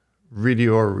 Ready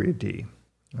or ready.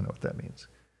 I don't know what that means.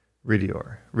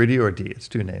 Ridior D, it's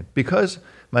two names. Because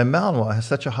my Malinois has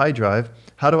such a high drive,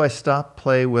 how do I stop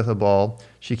play with a ball?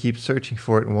 She keeps searching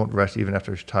for it and won't rest even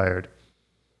after she's tired.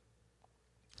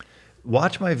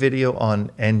 Watch my video on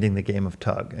ending the game of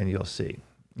tug and you'll see.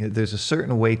 There's a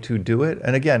certain way to do it.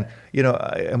 And again,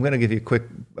 I'm going to give you a quick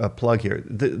plug here.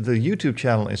 The YouTube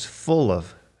channel is full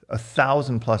of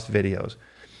 1,000+ videos,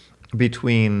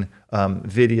 between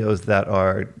videos that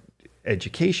are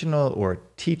educational or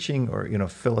teaching or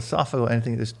philosophical,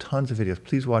 anything. There's tons of videos.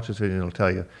 Please watch this video, it'll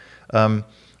tell you.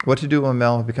 What to do when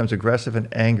Mel becomes aggressive and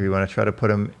angry when I try to put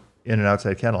him in an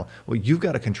outside kennel. Well, you've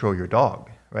got to control your dog,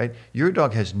 right? Your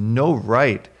dog has no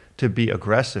right to be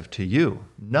aggressive to you.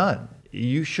 None.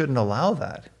 You shouldn't allow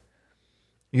that.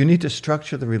 You need to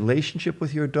structure the relationship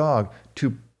with your dog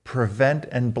to prevent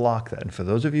and block that. And for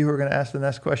those of you who are going to ask the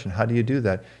next question, how do you do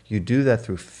that? You do that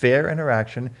through fair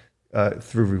interaction,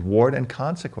 through reward and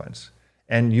consequence.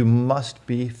 And you must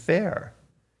be fair.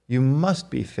 You must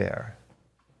be fair.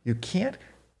 You can't,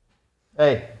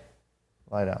 hey,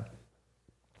 lie down.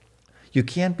 You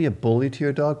can't be a bully to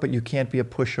your dog, but you can't be a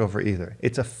pushover either.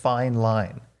 It's a fine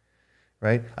line,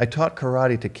 right? I taught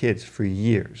karate to kids for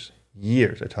years.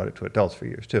 I taught it to adults for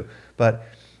years too. But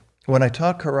when I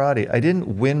taught karate, I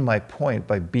didn't win my point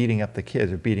by beating up the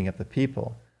kids or beating up the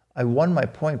people. I won my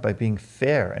point by being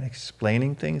fair and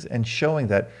explaining things and showing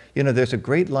that, there's a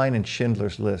great line in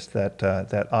Schindler's List that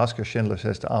Oskar Schindler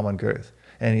says to Amon Goeth.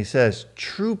 And he says,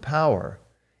 true power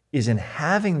is in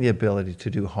having the ability to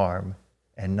do harm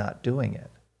and not doing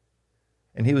it.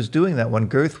 And he was doing that when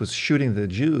Goeth was shooting the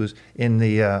Jews in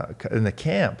the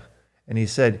camp. And he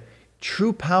said,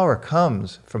 true power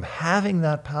comes from having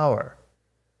that power,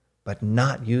 but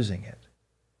not using it,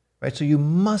 right? So you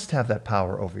must have that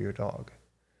power over your dog.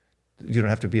 You don't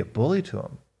have to be a bully to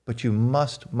him, but you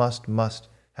must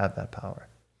have that power.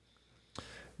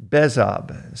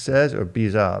 Bezab says, or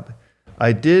Bizab,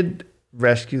 I did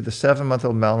rescue the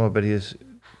 7-month-old Malinois, but he is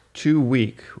too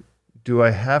weak. Do I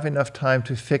have enough time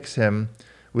to fix him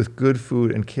with good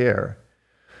food and care?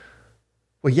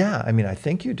 Well, yeah, I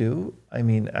think you do.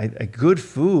 Good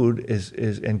food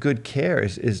and good care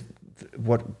is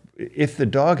what, if the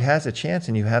dog has a chance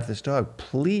and you have this dog,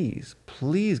 please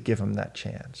give him that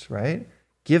chance, right?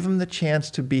 Give him the chance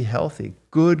to be healthy.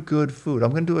 Good food.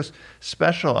 I'm going to do a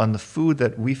special on the food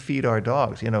that we feed our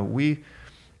dogs.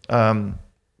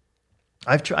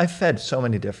 I've fed so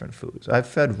many different foods. I've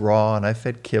fed raw and I've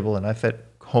fed kibble and I've fed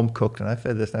home cooked and I've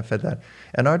fed this and I've fed that.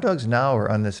 And our dogs now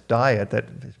are on this diet that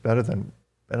is better than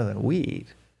we eat,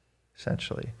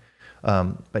 essentially.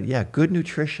 But yeah, good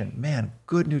nutrition. Man,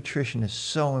 good nutrition is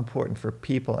so important for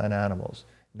people and animals.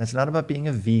 And it's not about being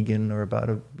a vegan or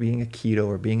about being a keto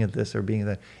or being a this or being a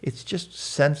that. It's just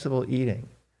sensible eating.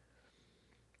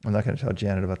 I'm not going to tell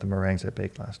Janet about the meringues I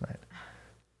baked last night.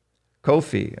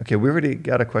 Kofi. Okay, we already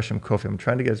got a question from Kofi. I'm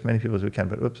trying to get as many people as we can,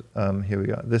 but oops, here we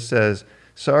go. This says,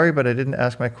 sorry, but I didn't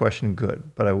ask my question good,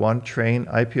 but I want to train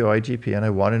IPO, IGP, and I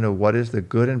want to know what is the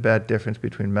good and bad difference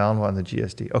between Malinois and the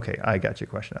GSD. Okay, I got your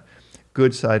question now.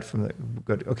 Good side from the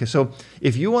good. Okay, so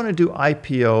if you want to do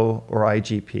IPO or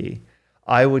IGP,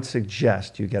 I would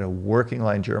suggest you get a working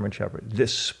line German Shepherd.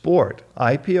 This sport,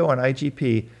 IPO and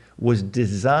IGP, was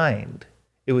designed,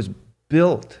 it was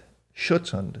built,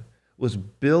 Schutzhund, was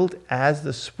built as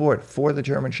the sport for the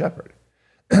German Shepherd.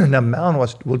 Now,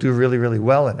 Malinois will do really, really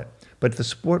well in it, but the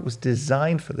sport was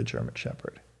designed for the German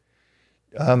Shepherd.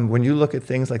 When you look at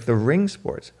things like the ring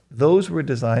sports, those were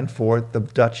designed for the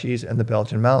Dutchies and the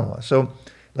Belgian Malinois. So,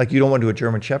 like, you don't want to do a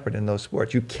German Shepherd in those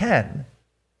sports. You can,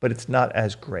 but it's not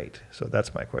as great. So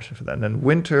that's my question for that. And then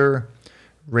Winter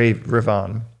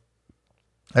Rivan.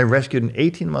 I rescued an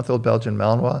 18-month-old Belgian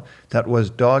Malinois that was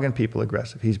dog and people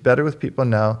aggressive. He's better with people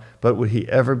now, but would he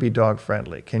ever be dog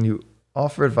friendly? Can you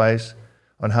offer advice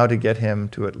on how to get him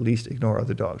to at least ignore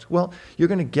other dogs? Well, you're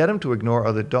going to get him to ignore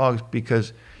other dogs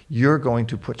because you're going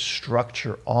to put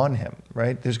structure on him,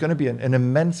 right? There's going to be an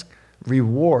immense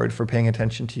reward for paying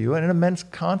attention to you and an immense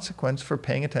consequence for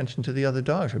paying attention to the other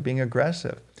dogs, for being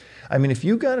aggressive. If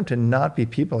you got him to not be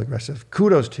people aggressive,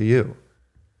 kudos to you.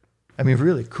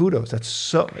 Really, kudos.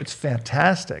 It's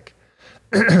fantastic.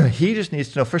 He just needs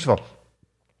to know, first of all,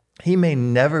 he may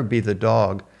never be the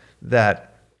dog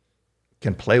that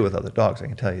can play with other dogs. I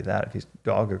can tell you that if he's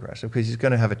dog aggressive, because he's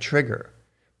going to have a trigger.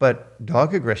 But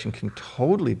dog aggression can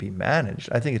totally be managed.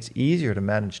 I think it's easier to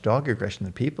manage dog aggression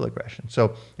than people aggression.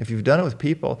 So if you've done it with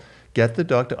people, get the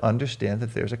dog to understand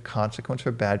that there's a consequence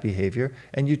for bad behavior,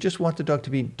 and you just want the dog to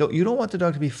be, you don't want the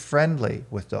dog to be friendly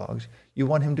with dogs. You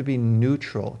want him to be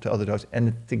neutral to other dogs.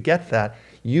 And to get that,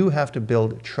 you have to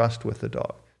build trust with the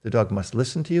dog. The dog must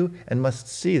listen to you and must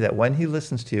see that when he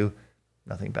listens to you,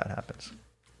 nothing bad happens.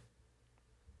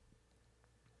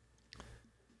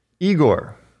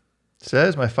 Igor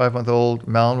says, my 5-month-old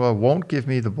Malinois won't give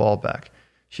me the ball back.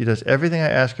 She does everything I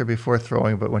ask her before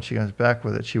throwing, but when she comes back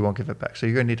with it, she won't give it back. So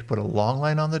you're going to need to put a long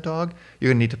line on the dog. You're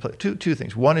going to need to play two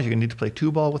things. One is you're going to need to play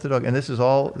 2-ball with the dog. And this is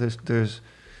all,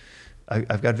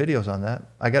 I've got videos on that.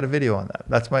 I got a video on that.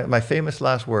 That's my famous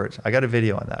last words. I got a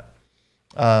video on that.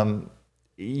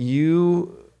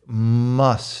 You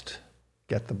must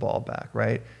get the ball back,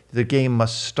 right? The game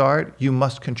must start. You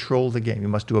must control the game. You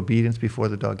must do obedience before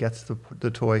the dog gets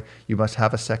the toy. You must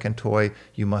have a second toy.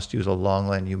 You must use a long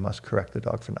line. You must correct the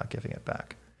dog for not giving it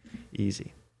back.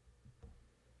 Easy.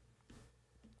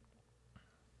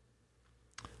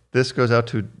 This goes out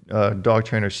to dog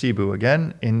trainer Cebu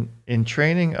again. In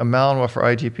training a Malinois for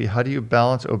IGP, how do you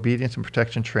balance obedience and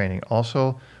protection training?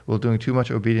 Also, will doing too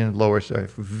much obedience lower?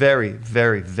 Very,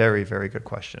 very, very, very good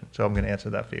question. So I'm going to answer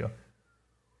that for you.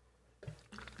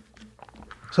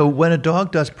 So when a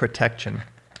dog does protection,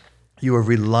 you are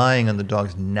relying on the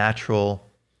dog's natural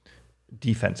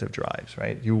defensive drives,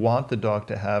 right? You want the dog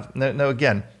to have, now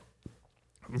again,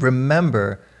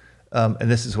 remember, and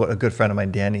this is what a good friend of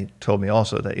mine, Danny, told me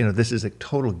also, that this is a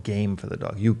total game for the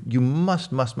dog. You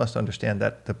must understand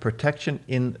that the protection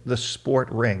in the sport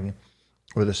ring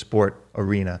or the sport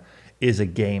arena is a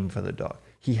game for the dog.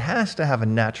 He has to have a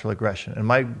natural aggression. And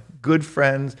my good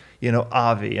friends,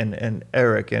 Avi and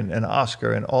Eric and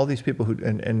Oscar and all these people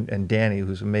and Danny,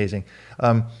 who's amazing,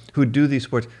 who do these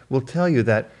sports, will tell you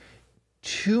that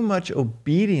too much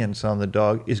obedience on the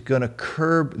dog is going to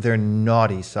curb their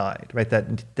naughty side, right?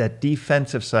 That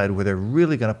defensive side where they're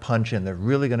really going to punch in, they're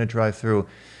really going to drive through.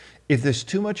 If there's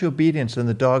too much obedience, then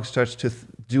the dog starts to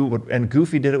do what, and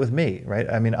Goofy did it with me, right?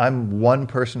 I mean, I'm one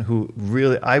person who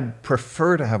really, I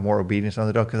prefer to have more obedience on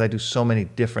the dog because I do so many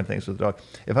different things with the dog.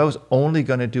 If I was only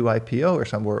going to do IPO or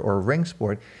somewhere or ring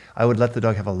sport, I would let the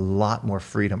dog have a lot more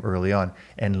freedom early on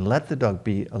and let the dog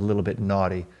be a little bit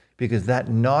naughty, because that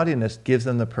naughtiness gives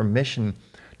them the permission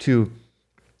to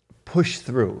push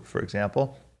through. For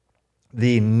example,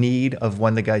 the need of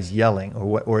when the guy's yelling,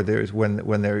 or there's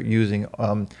when they're using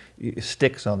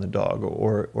sticks on the dog,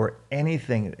 or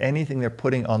anything they're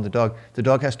putting on the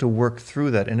dog has to work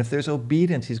through that. And if there's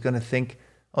obedience, he's going to think,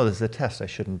 oh, this is a test, I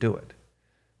shouldn't do it,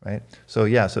 right? So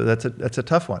yeah, so that's a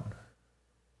tough one.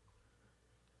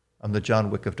 I'm the John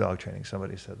Wick of dog training.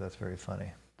 Somebody said that's very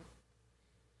funny.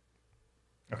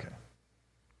 Okay.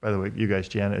 By the way, you guys,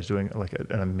 Janet is doing like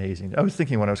an amazing. I was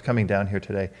thinking when I was coming down here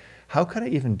today, how could I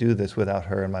even do this without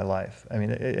her in my life? I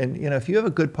mean, and if you have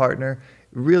a good partner,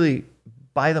 really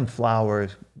buy them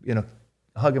flowers,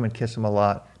 hug them and kiss them a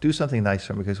lot. Do something nice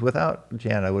for them, because without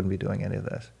Janet, I wouldn't be doing any of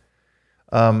this.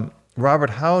 Robert,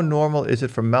 how normal is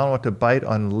it for Malinois to bite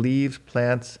on leaves,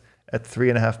 plants at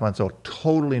 3.5 months old?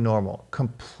 Totally normal,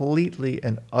 completely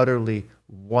and utterly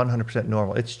 100%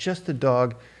 normal. It's just the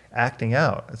dog acting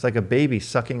out. It's like a baby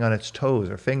sucking on its toes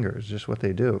or fingers, just what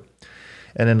they do.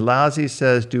 And then Lazi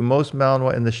says, do most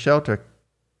Malinois in the shelter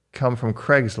come from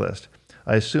Craigslist?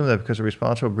 I assume that because a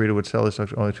responsible breeder would sell this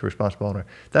dog only to a responsible owner.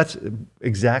 That's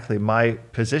exactly my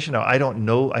position. Now, I don't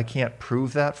know. I can't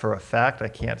prove that for a fact. I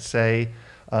can't say,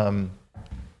 that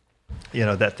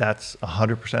that's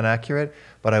 100% accurate.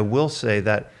 But I will say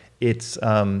that it's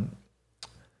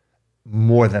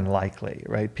more than likely,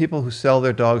 right? People who sell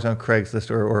their dogs on Craigslist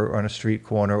or on a street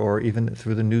corner or even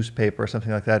through the newspaper or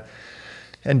something like that,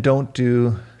 and don't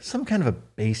do some kind of a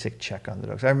basic check on the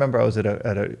dogs. I remember I was at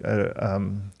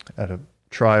a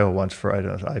trial once for, I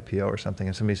don't know, IPO or something,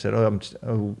 and somebody said, I'm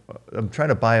trying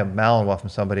to buy a Malinois from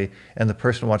somebody, and the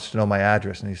person wants to know my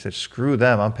address. And he said, screw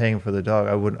them, I'm paying for the dog.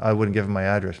 I wouldn't give them my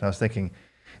address. And I was thinking,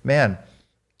 man,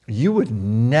 you would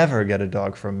never get a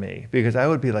dog from me, because I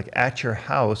would be like at your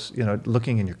house,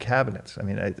 looking in your cabinets. I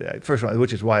mean, first of all,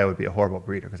 which is why I would be a horrible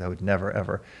breeder, because I would never,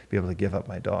 ever be able to give up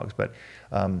my dogs. But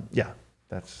yeah,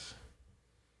 I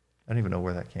don't even know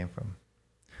where that came from.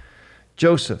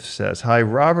 Joseph says, hi,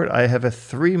 Robert, I have a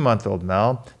 3-month-old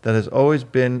Mal that has always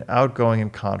been outgoing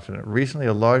and confident. Recently,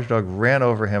 a large dog ran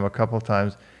over him a couple of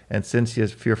times, and since he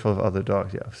is fearful of other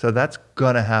dogs. Yeah, so that's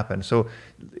going to happen. So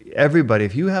everybody,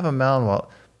 if you have a Malinois,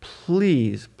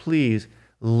 please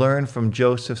learn from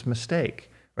Joseph's mistake,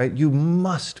 right? You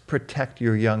must protect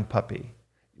your young puppy,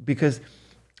 because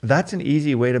that's an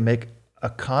easy way to make a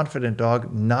confident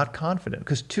dog not confident.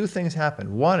 Because two things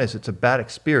happen. One is it's a bad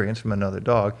experience from another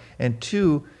dog. And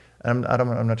two, I'm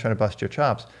not trying to bust your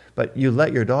chops, but you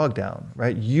let your dog down,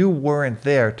 right? You weren't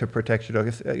there to protect your dog.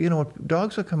 If, when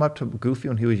dogs would come up to Goofy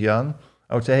when he was young,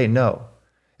 I would say, hey, no.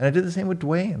 And I did the same with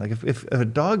Dwayne. Like if a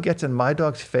dog gets in my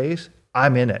dog's face,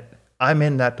 I'm in it. I'm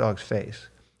in that dog's face.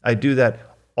 I do that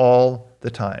all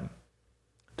the time.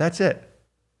 That's it.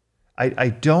 I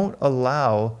don't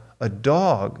allow a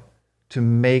dog to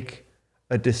make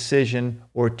a decision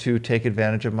or to take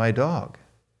advantage of my dog.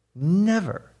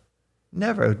 Never.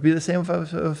 Never. It would be the same if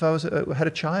I had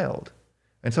a child.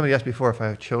 And somebody asked before if I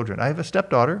have children. I have a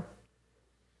stepdaughter,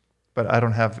 but I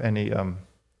don't have any,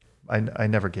 I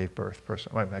never gave birth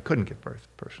personally. I couldn't give birth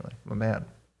personally. I'm a man.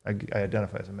 I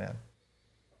identify as a man.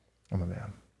 I'm a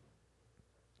man.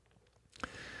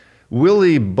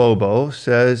 Willie Bobo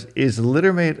says, is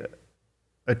littermate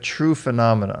a true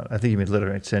phenomenon? I think you mean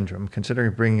littermate syndrome.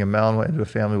 Considering bringing a Malinois into a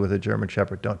family with a German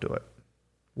Shepherd, don't do it.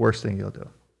 Worst thing you'll do.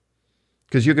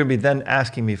 Because you're going to be then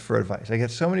asking me for advice. I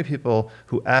get so many people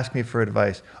who ask me for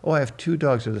advice. Oh, I have 2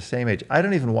 dogs that are the same age. I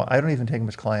don't even take them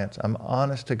as clients. I'm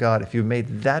honest to God. If you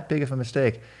made that big of a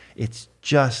mistake, it's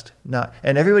just not.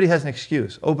 And everybody has an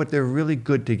excuse. Oh, but they're really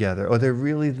good together. Or they're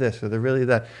really this, or they're really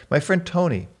that. My friend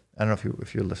Tony, I don't know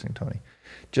if you're listening, Tony,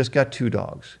 just got 2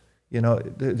 dogs. You know,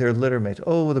 they're litter mates.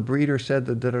 Oh, the breeder said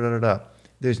that da-da-da-da-da.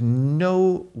 There's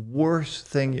no worse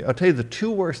thing. I'll tell you the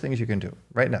 2 worst things you can do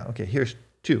right now. Okay, here's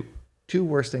 2. 2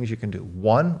 worst things you can do.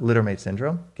 1, littermate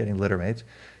syndrome, getting littermates.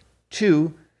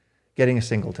 2, getting a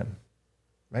singleton,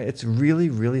 right? It's really,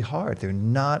 really hard. They're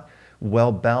not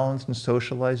well-balanced and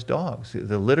socialized dogs.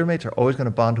 The littermates are always going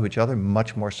to bond to each other,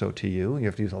 much more so to you. You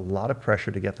have to use a lot of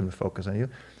pressure to get them to focus on you.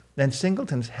 And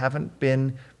singletons haven't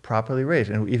been properly raised.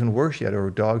 And even worse yet, are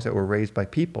dogs that were raised by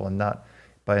people and not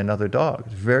by another dog.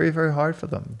 It's very, very hard for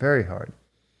them. Very hard.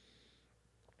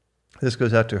 This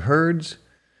goes out to herds.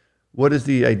 What is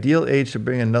the ideal age to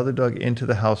bring another dog into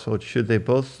the household? Should they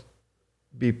both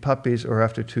be puppies or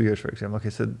after 2 years, for example? Okay,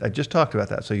 so I just talked about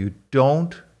that. So you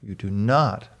do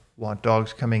not want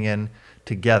dogs coming in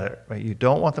together, right? You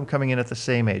don't want them coming in at the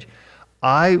same age.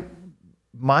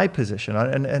 My position,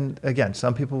 and again,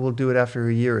 some people will do it after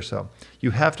a year or so.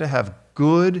 You have to have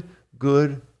good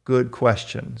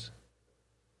questions.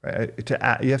 Right?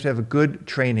 You have to have a good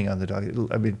training on the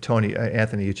dog. I mean,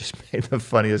 Anthony, you just made the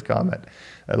funniest comment.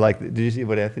 Did you see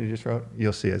what Anthony just wrote?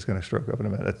 You'll see. It's going to stroke up in a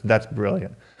minute. That's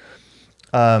brilliant.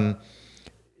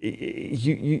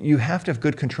 You have to have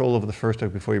good control over the first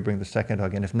dog before you bring the second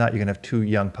dog in. If not, you're going to have 2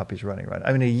 young puppies running around.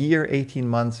 I mean, a year, 18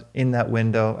 months in that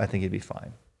window, I think you'd be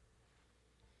fine.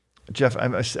 Jeff,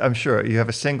 I'm sure you have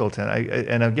a singleton.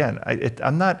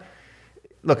 I'm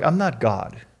not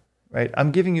God. Right,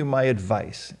 I'm giving you my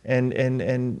advice, and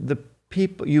the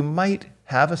people, you might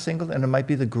have a singleton, and it might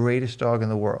be the greatest dog in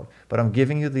the world, but I'm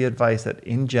giving you the advice that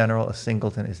in general, a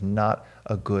singleton is not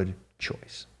a good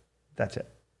choice. That's it.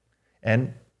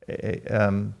 And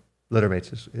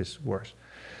littermates is worse.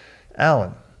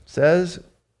 Alan says,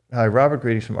 "Hi, Robert.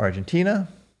 Greetings from Argentina.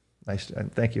 Nice,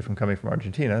 and thank you for coming from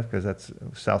Argentina because that's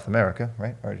South America,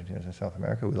 right? Argentina's in South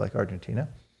America. We like Argentina.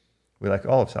 We like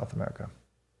all of South America."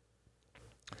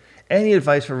 Any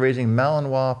advice for raising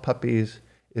Malinois puppies?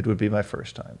 It would be my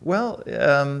first time. Well,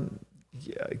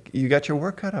 you got your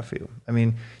work cut out for you. I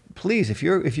mean, please, if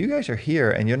you guys are here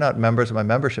and you're not members of my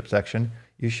membership section,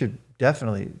 you should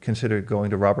definitely consider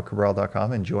going to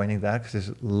robertcabral.com and joining that, because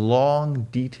there's long,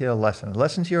 detailed lessons.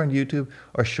 Lessons here on YouTube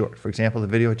are short. For example, the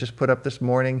video I just put up this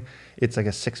morning, it's like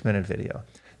a 6-minute video.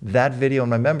 That video in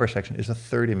my member section is a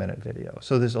 30-minute video.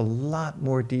 So there's a lot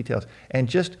more details. And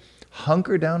just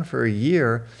hunker down for a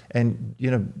year and,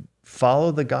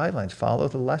 follow the guidelines, follow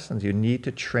the lessons. You need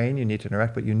to train, you need to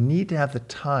interact, but you need to have the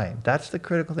time. That's the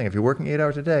critical thing. If you're working 8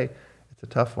 hours a day, it's a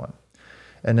tough one.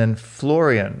 And then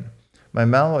Florian, my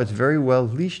Malinois is very well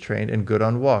leash trained and good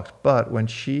on walks, but when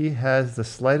she has the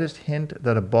slightest hint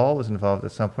that a ball is involved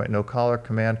at some point, no collar,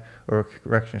 command, or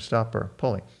correction, stop her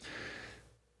pulling.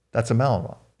 That's a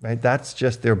Malinois. Right? That's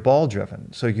just, they're ball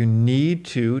driven. So you need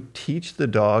to teach the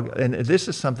dog, and this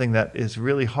is something that is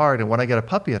really hard. And when I get a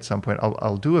puppy at some point,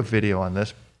 I'll do a video on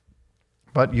this,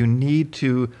 but you need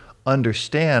to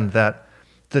understand that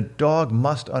the dog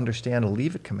must understand a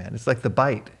leave it command. It's like the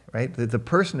bite, right? The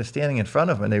person is standing in front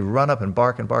of them and they run up and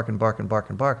bark and bark and bark and bark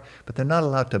and bark, but they're not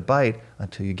allowed to bite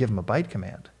until you give them a bite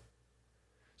command.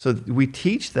 So we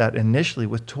teach that initially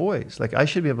with toys. Like, I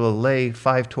should be able to lay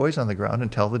 5 toys on the ground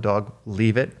and tell the dog,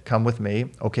 leave it, come with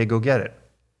me, okay, go get it.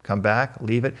 Come back,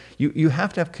 leave it. You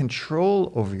have to have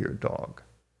control over your dog,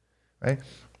 right?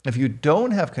 If you don't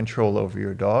have control over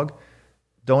your dog,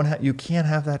 you can't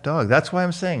have that dog. That's why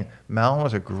I'm saying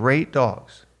Malinois are great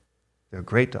dogs. They're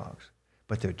great dogs,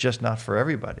 but they're just not for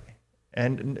everybody.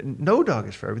 And no dog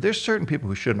is for everybody. There's certain people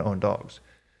who shouldn't own dogs.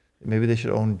 Maybe they should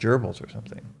own gerbils or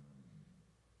something.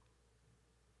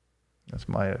 That's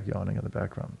Maya yawning in the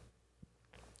background.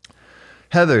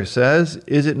 Heather says,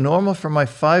 is it normal for my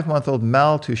 5-month-old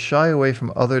Mal to shy away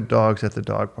from other dogs at the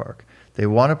dog park? They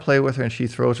want to play with her and she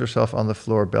throws herself on the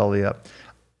floor belly up.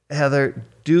 Heather,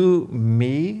 do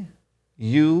me,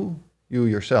 you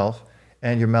yourself,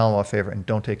 and your Malinois a favor and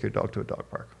don't take your dog to a dog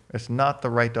park. It's not the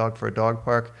right dog for a dog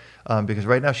park because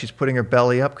right now she's putting her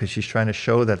belly up because she's trying to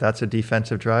show that that's a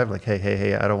defensive drive. Like,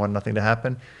 hey, I don't want nothing to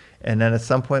happen. And then at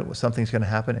some point, something's going to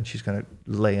happen and she's going to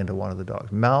lay into one of the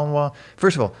dogs. Malinois,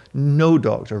 first of all, no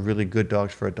dogs are really good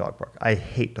dogs for a dog park. I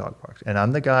hate dog parks. And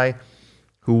I'm the guy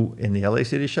who, in the LA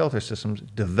City shelter systems,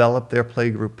 developed their play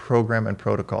group program and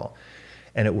protocol.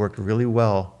 And it worked really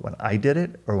well when I did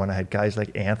it or when I had guys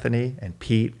like Anthony and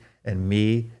Pete and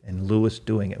me and Lewis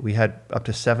doing it. We had up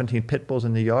to 17 pit bulls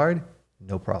in the yard,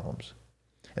 no problems.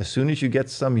 As soon as you get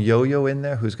some yo-yo in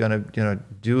there who's going to,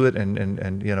 do it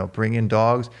and bring in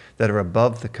dogs that are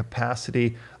above the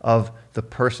capacity of the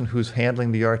person who's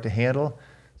handling the yard to handle,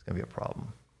 it's going to be a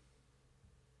problem.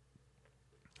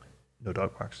 No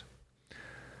dog parks.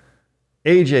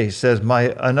 AJ says,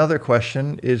 another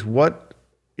question is, what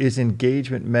is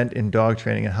engagement meant in dog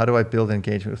training and how do I build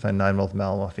engagement with my 9-month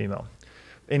Malinois female?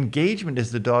 Engagement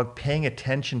is the dog paying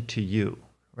attention to you,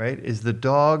 right? Is the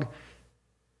dog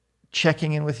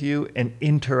checking in with you and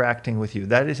interacting with you.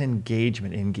 That is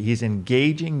engagement. He's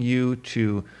engaging you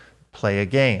to play a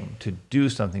game, to do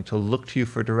something, to look to you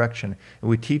for direction. And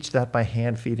we teach that by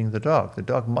hand feeding the dog. The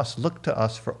dog must look to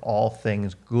us for all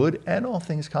things good and all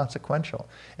things consequential.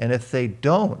 And if they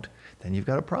don't, then you've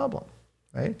got a problem,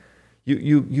 right?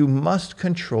 You must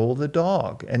control the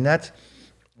dog. And that's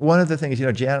one of the things,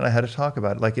 Janet and I had to talk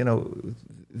about, and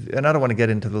I don't want to get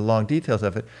into the long details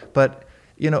of it, but,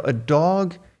 a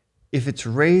dog, if it's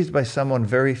raised by someone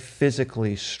very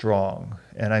physically strong,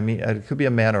 and I mean, it could be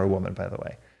a man or a woman, by the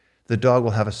way, the dog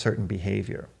will have a certain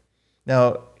behavior.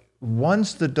 Now,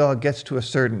 once the dog gets to a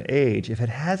certain age, if it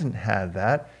hasn't had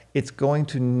that, it's going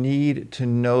to need to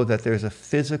know that there's a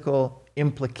physical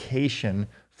implication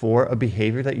for a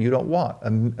behavior that you don't want,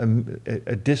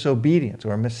 a disobedience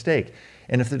or a mistake.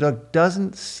 And if the dog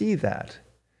doesn't see that,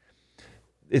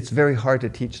 it's very hard to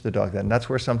teach the dog that. And that's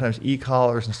where sometimes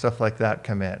e-collars and stuff like that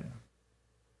come in.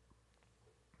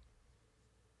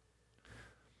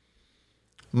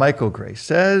 Michael Gray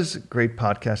says, great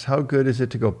podcast. How good is it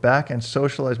to go back and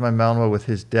socialize my Malinois with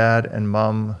his dad and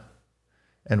mom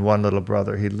and one little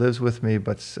brother? He lives with me,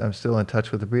 but I'm still in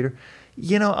touch with the breeder.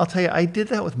 I'll tell you, I did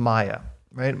that with Maya,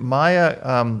 right?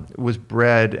 Maya was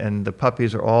bred and the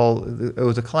puppies are all, it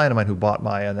was a client of mine who bought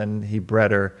Maya and then he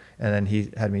bred her and then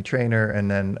he had me train her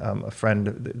and then a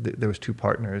friend, there was two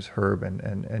partners, Herb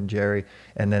and Jerry,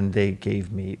 and then they gave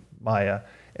me Maya.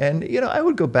 And, I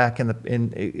would go back and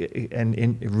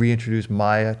reintroduce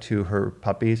Maya to her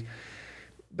puppies.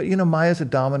 But, Maya's a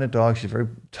dominant dog. She's very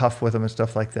tough with them and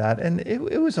stuff like that. And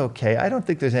it was okay. I don't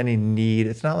think there's any need.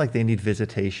 It's not like they need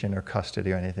visitation or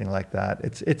custody or anything like that.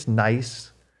 It's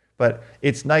nice, but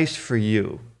it's nice for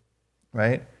you,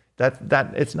 right?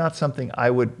 That it's not something I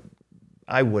wouldn't.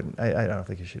 I don't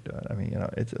think you should do it. I mean,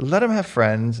 let them have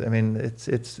friends. I mean, it's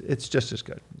just as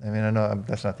good. I mean, I know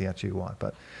that's not the answer you want,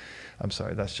 but I'm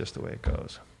sorry, that's just the way it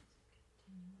goes.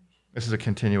 This is a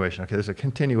continuation. Okay, there's a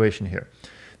continuation here.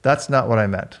 That's not what I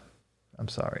meant. I'm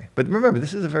sorry. But remember,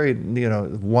 this is a very,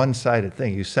 one-sided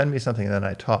thing. You send me something and then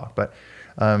I talk. But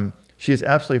she is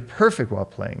absolutely perfect while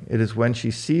playing. It is when she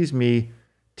sees me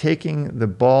taking the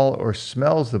ball or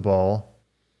smells the ball,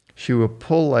 she will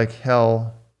pull like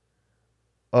hell.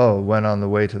 Oh, when on the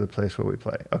way to the place where we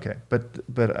play. Okay,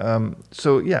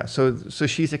 so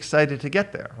she's excited to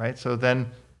get there, right? So then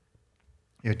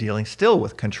you're dealing still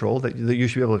with control, that you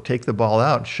should be able to take the ball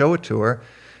out, show it to her,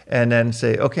 and then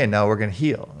say, okay, now we're going to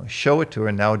heel. Show it to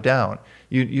her, now down.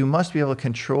 You must be able to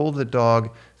control the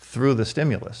dog through the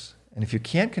stimulus. And if you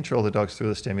can't control the dogs through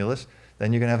the stimulus,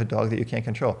 then you're going to have a dog that you can't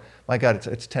control. My God,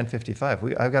 it's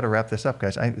 10:55. I've got to wrap this up,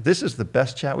 guys. This is the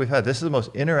best chat we've had. This is the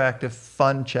most interactive,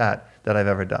 fun chat that I've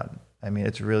ever done. I mean,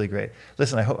 it's really great.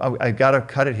 Listen, I got to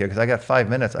cut it here because I got 5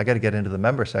 minutes. I got to get into the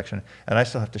member section, and I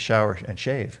still have to shower and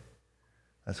shave.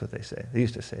 That's what they say. They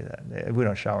used to say that. We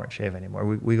don't shower and shave anymore.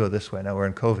 We go this way now. We're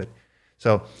in COVID.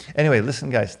 So anyway,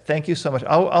 listen, guys, thank you so much.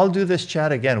 I'll do this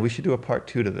chat again. We should do a part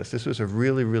 2 to this. This was a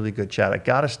really, really good chat. I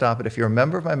got to stop it. If you're a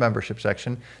member of my membership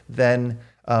section, then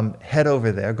head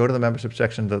over there. Go to the membership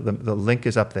section. The link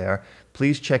is up there.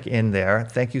 Please check in there.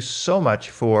 Thank you so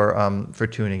much for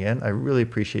tuning in. I really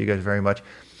appreciate you guys very much.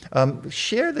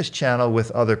 Share this channel with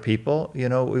other people.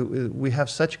 We have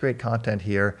such great content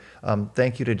here.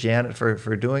 Thank you to Janet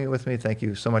for doing it with me. Thank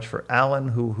you so much for Alan,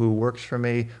 who works for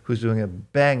me, who's doing a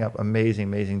bang-up,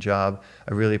 amazing job.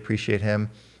 I really appreciate him.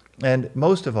 And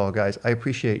most of all, guys, I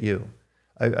appreciate you.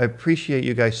 I appreciate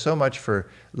you guys so much for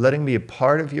letting me a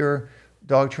part of your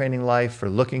dog training life, for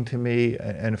looking to me,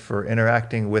 and for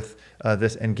interacting with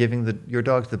this and giving your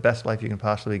dogs the best life you can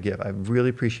possibly give. I really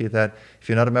appreciate that. If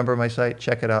you're not a member of my site,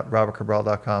 check it out,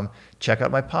 robertcabral.com. Check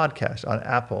out my podcast on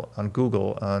Apple, on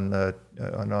Google, on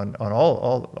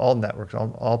all networks,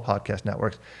 all podcast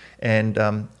networks. And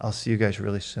I'll see you guys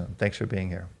really soon. Thanks for being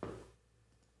here.